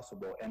is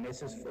possible. And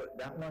this is for,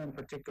 that one in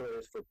particular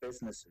is for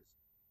businesses.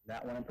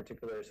 That one in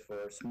particular is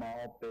for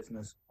small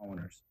business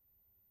owners.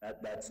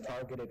 That's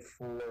targeted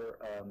for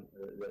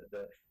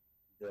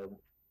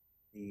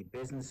the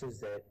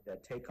businesses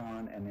that take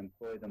on and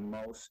employ the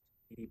most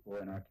people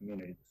in our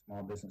community, the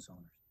small business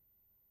owners.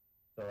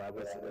 So I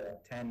was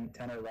 10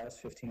 or less,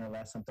 15 or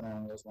less, something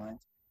along those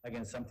lines.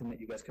 Again, something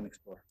that you guys can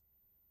explore.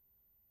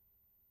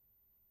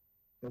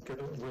 Okay,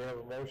 we have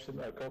a motion.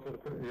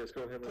 Yes,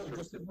 go ahead, Mr.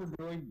 Just if we're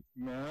doing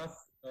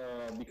math,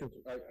 because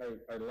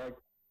I like,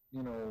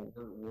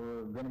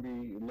 we're going to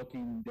be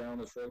looking down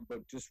this road,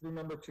 but just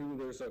remember too,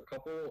 there's a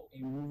couple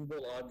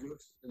immovable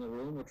objects in the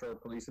room, which are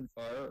police and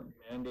fire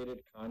mandated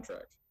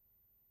contracts.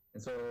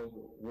 And so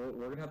we're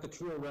going to have to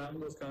chew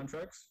around those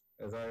contracts,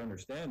 as I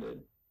understand it.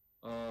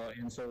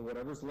 And so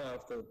whatever's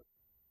left,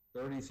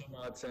 30 some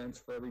odd cents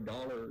for every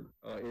dollar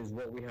is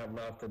what we have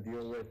left to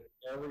deal with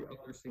every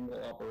other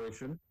single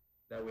operation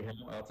that we have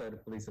outside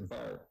of police and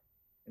fire.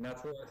 And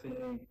that's where I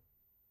think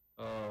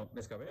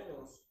Ms.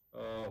 Cabello's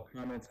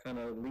comments kind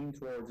of lean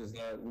towards, is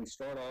that we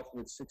start off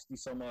with 60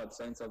 some odd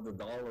cents of the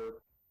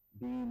dollar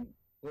being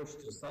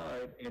pushed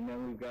aside, and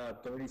then we've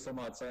got 30 some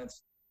odd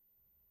cents,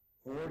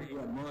 40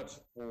 or much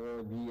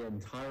for the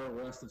entire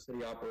rest of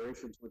city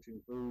operations, which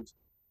includes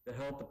the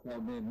health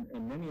department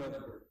and many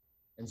other.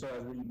 And so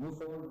as we move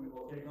forward, we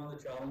will take on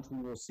the challenge.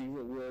 We will see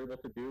what we're able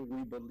to do.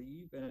 We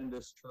believe in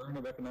this turn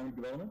of economic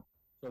development,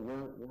 so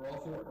we're all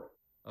for it.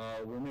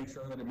 We'll make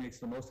sure that it makes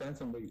the most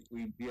sense, and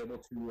we be able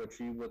to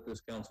achieve what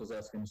this council is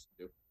asking us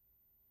to do.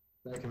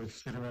 Thank you,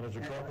 Mr. City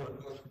Manager.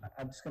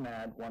 I'm just going to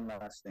add one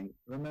last thing.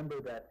 Remember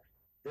that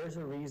there's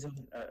a reason,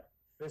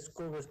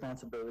 fiscal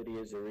responsibility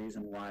is a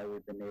reason why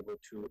we've been able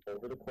to,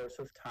 over the course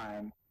of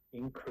time,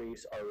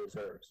 increase our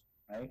reserves,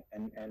 right?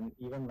 And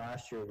even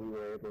last year, we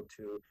were able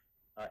to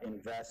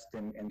invest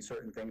in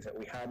certain things that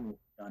we hadn't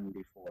done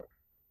before.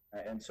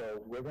 And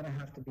so we're going to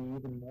have to be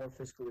even more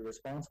fiscally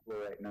responsible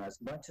right now, as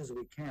much as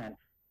we can,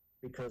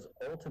 because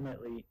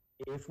ultimately,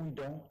 if we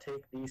don't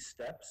take these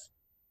steps,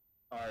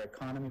 our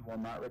economy will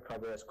not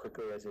recover as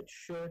quickly as it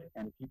should,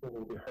 and people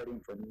will be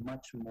hurting for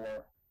much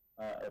more,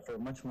 for a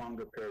much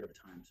longer period of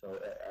time. So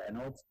I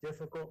know it's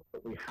difficult,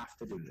 but we have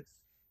to do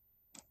this.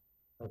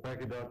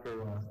 Thank you,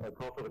 Doctor. I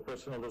call for the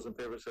question. All those in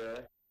favor say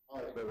aye.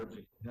 Aye. By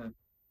raising your hand.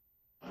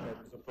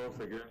 Those opposed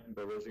again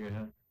by raising your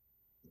hand.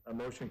 A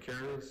motion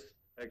carries.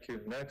 Thank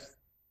you. Next,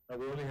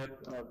 we only have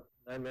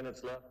 9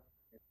 minutes left.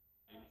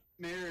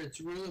 Mayor, it's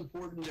real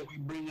important that we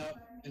bring up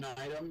an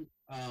item,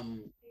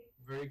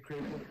 very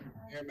critical.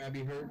 Mayor, may I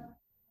be heard?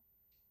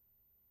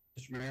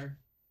 Mr. Mayor?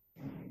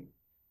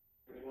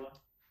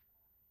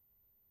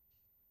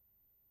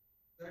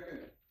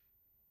 Second.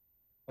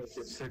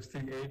 Okay,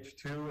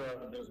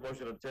 60H2, there's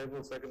motion on the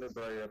table, seconded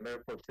by Mayor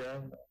Pro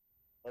Tem.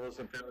 All those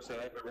in favor say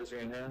aye by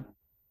raising your hand.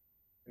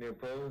 Any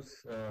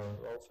opposed?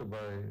 Also by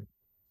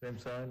same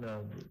sign.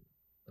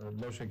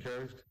 Motion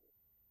carries.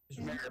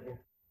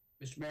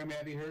 Mr. Mayor, may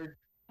I be heard?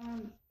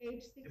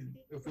 Page 60.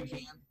 If we can.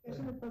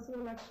 Discussion of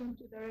possible action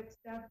to direct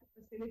staff to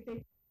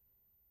facilitate.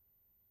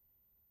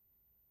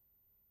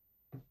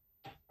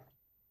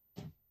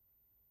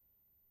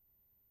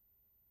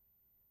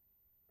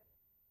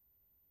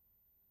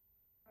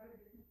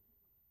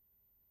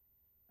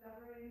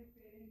 Collaborating,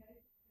 creating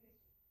medical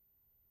space.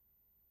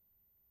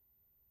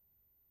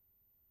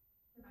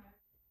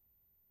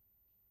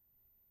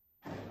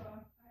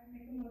 I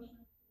make a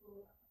motion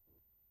to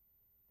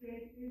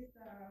create this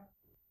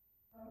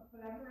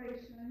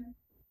collaboration.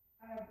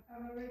 I've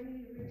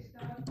already reached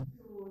out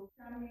to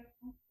Tammy.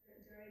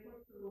 They're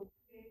able to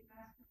create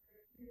mass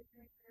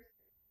printers.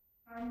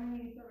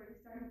 Harmony is already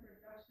starting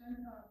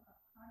production of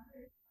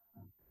 100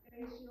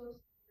 facials,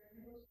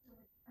 middle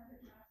school, 100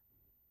 mass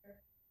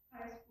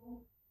high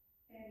school,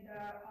 and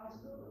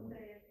also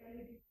the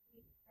LED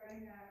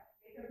starting a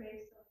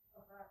database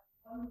of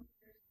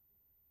volunteers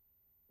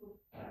to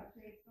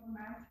create some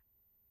masks.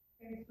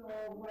 And so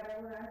what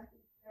I would ask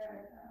is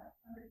that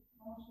under this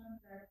motion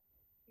that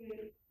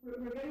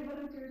we're getting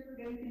volunteers, we're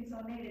getting things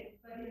donated,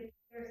 but if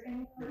there's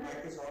any. Your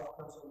mic is off,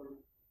 Councilman.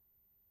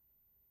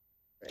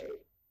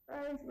 Great. All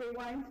right,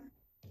 rewind.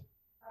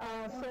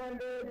 So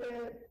under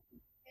the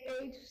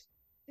age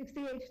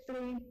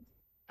 60H3,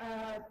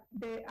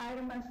 the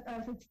item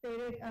as it's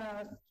stated,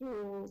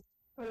 to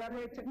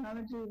collaborate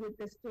technology with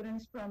the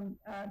students from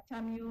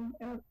TAMU,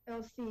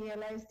 LC,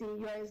 LISD,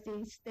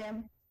 UISD,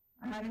 STEM,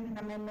 adding an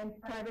amendment,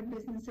 private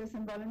businesses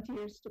and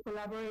volunteers to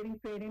collaborate in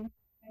creating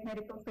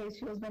medical face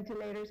shields,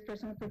 ventilators,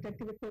 personal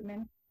protective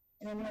equipment,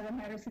 and any other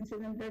matters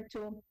incident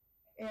thereto.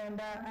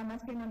 And I'm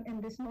asking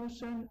in this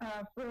motion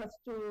for us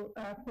to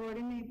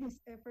coordinate these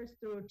efforts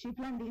through Chief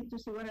Landy to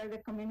see what are the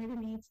community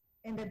needs,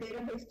 and the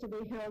database to be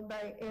held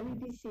by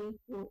LEDC,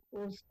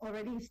 who's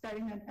already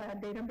starting a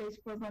database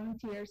for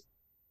volunteers.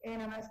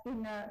 And I'm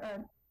asking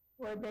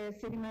for the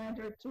city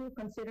manager to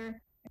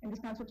consider, and this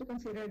council to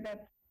consider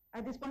that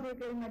at this point we're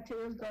getting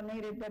materials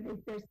donated, but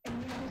if there's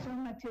any additional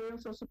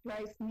materials or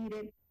supplies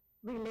needed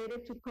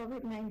related to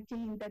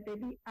COVID-19, that they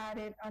be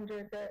added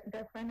under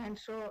the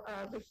financial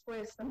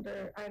request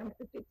under item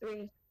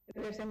 53. If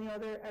there's any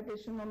other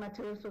additional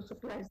materials or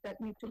supplies that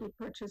need to be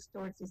purchased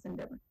towards this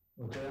endeavor.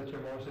 Okay, that's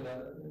your motion.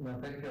 And I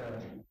think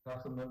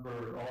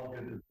Councilmember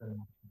Allgood has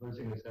been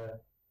raising his hand.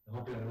 I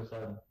hope you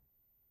understand.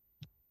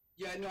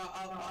 Yeah, no,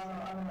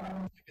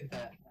 I'll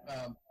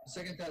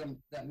second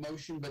that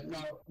motion, but no,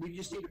 we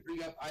just need to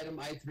bring up item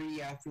I3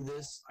 after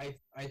this.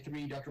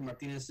 I3, Dr.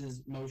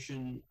 Martinez's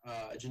motion,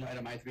 agenda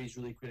item I3 is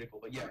really critical,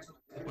 but yes,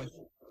 the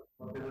question.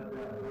 Okay.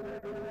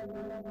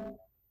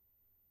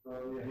 So,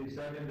 yeah, he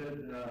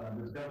seconded,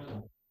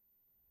 discussion.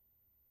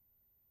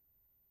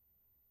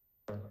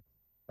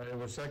 It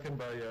was seconded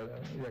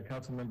by,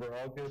 Councilmember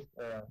Allgood,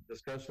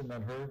 discussion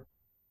unheard.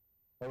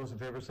 All those in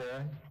favor say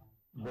aye.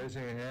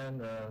 Raising a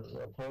hand,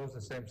 opposed,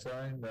 the same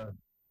sign.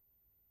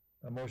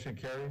 A motion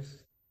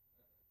carries.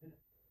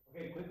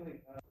 Okay,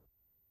 quickly.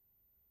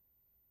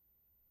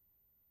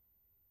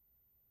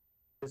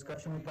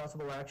 Discussion with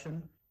possible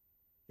action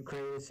to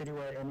create a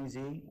citywide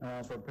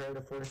MEZ for a period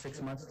of 4 to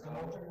 6 months.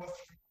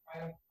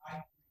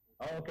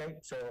 Oh, okay,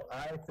 so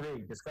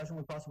I3, discussion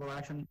with possible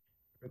action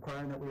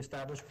requiring that we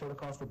establish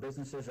protocols for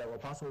businesses that will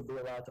possibly be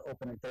allowed to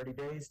open in 30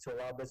 days to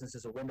allow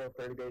businesses a window of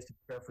 30 days to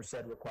prepare for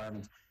said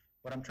requirements.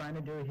 What I'm trying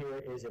to do here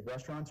is if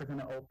restaurants are going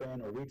to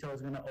open or retail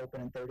is going to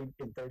open in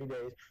 30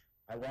 days,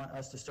 I want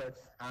us to start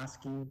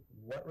asking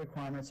what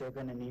requirements they're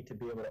going to need to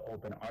be able to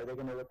open. Are they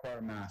going to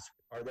require masks?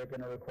 Are they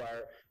going to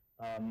require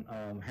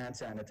hand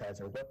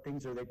sanitizer? What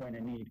things are they going to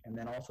need? And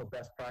then also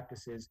best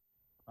practices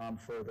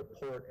for the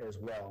port as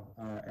well.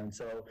 And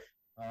so,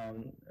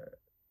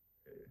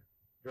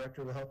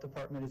 Director of the Health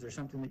Department, is there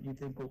something that you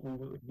think we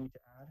would need to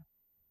add?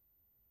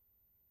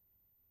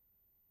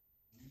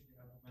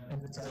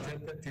 And it's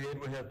 10:58,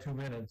 we have 2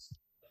 minutes.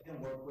 I can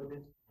work with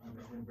it. I'm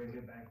going to bring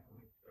it back.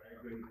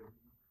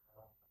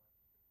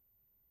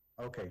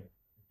 Okay,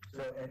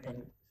 so,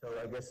 so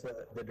I guess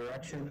the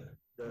direction,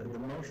 the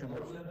motion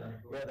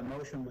would, the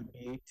motion would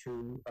be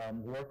to,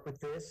 work with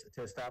this,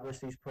 to establish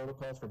these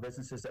protocols for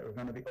businesses that are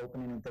gonna be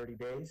opening in 30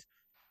 days.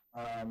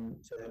 So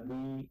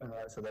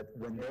that so that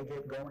when they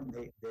get going,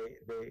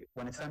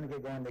 when it's time to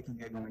get going, they can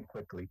get going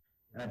quickly.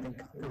 And I think.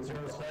 Is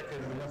there a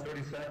second? We have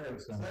 30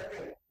 seconds.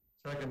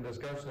 Second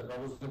discussion.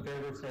 All those in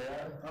favor say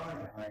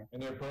aye. Aye.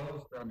 Any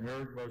opposed? None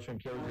heard. Motion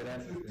carries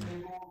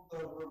unanimously.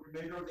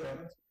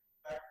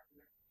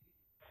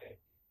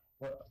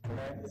 What,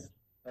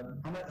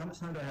 how much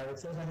time do I have? It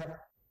says I have.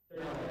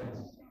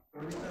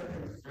 30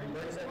 seconds.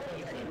 30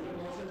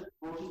 seconds.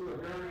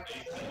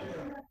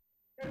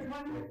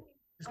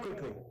 Just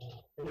quickly,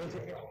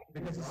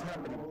 because it's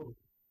happening.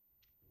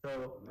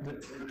 So,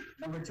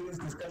 number 2 is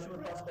discussion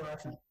with possible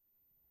action.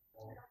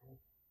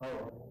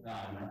 Oh.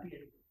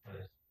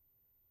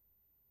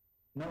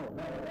 No.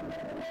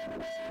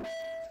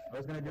 I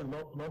was gonna do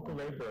local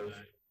laborers.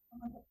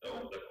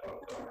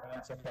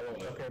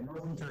 Okay,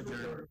 motion to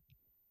adjourn.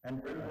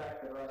 And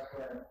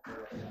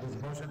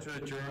This motion to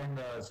adjourn,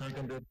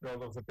 seconded, all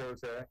those in favor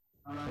say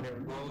aye. Any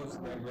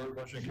opposed? None heard.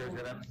 Motion carries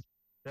unanimously.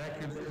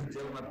 Thank you, ladies and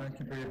gentlemen. Thank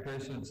you for your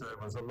patience.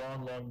 It was a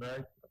long, long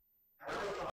night.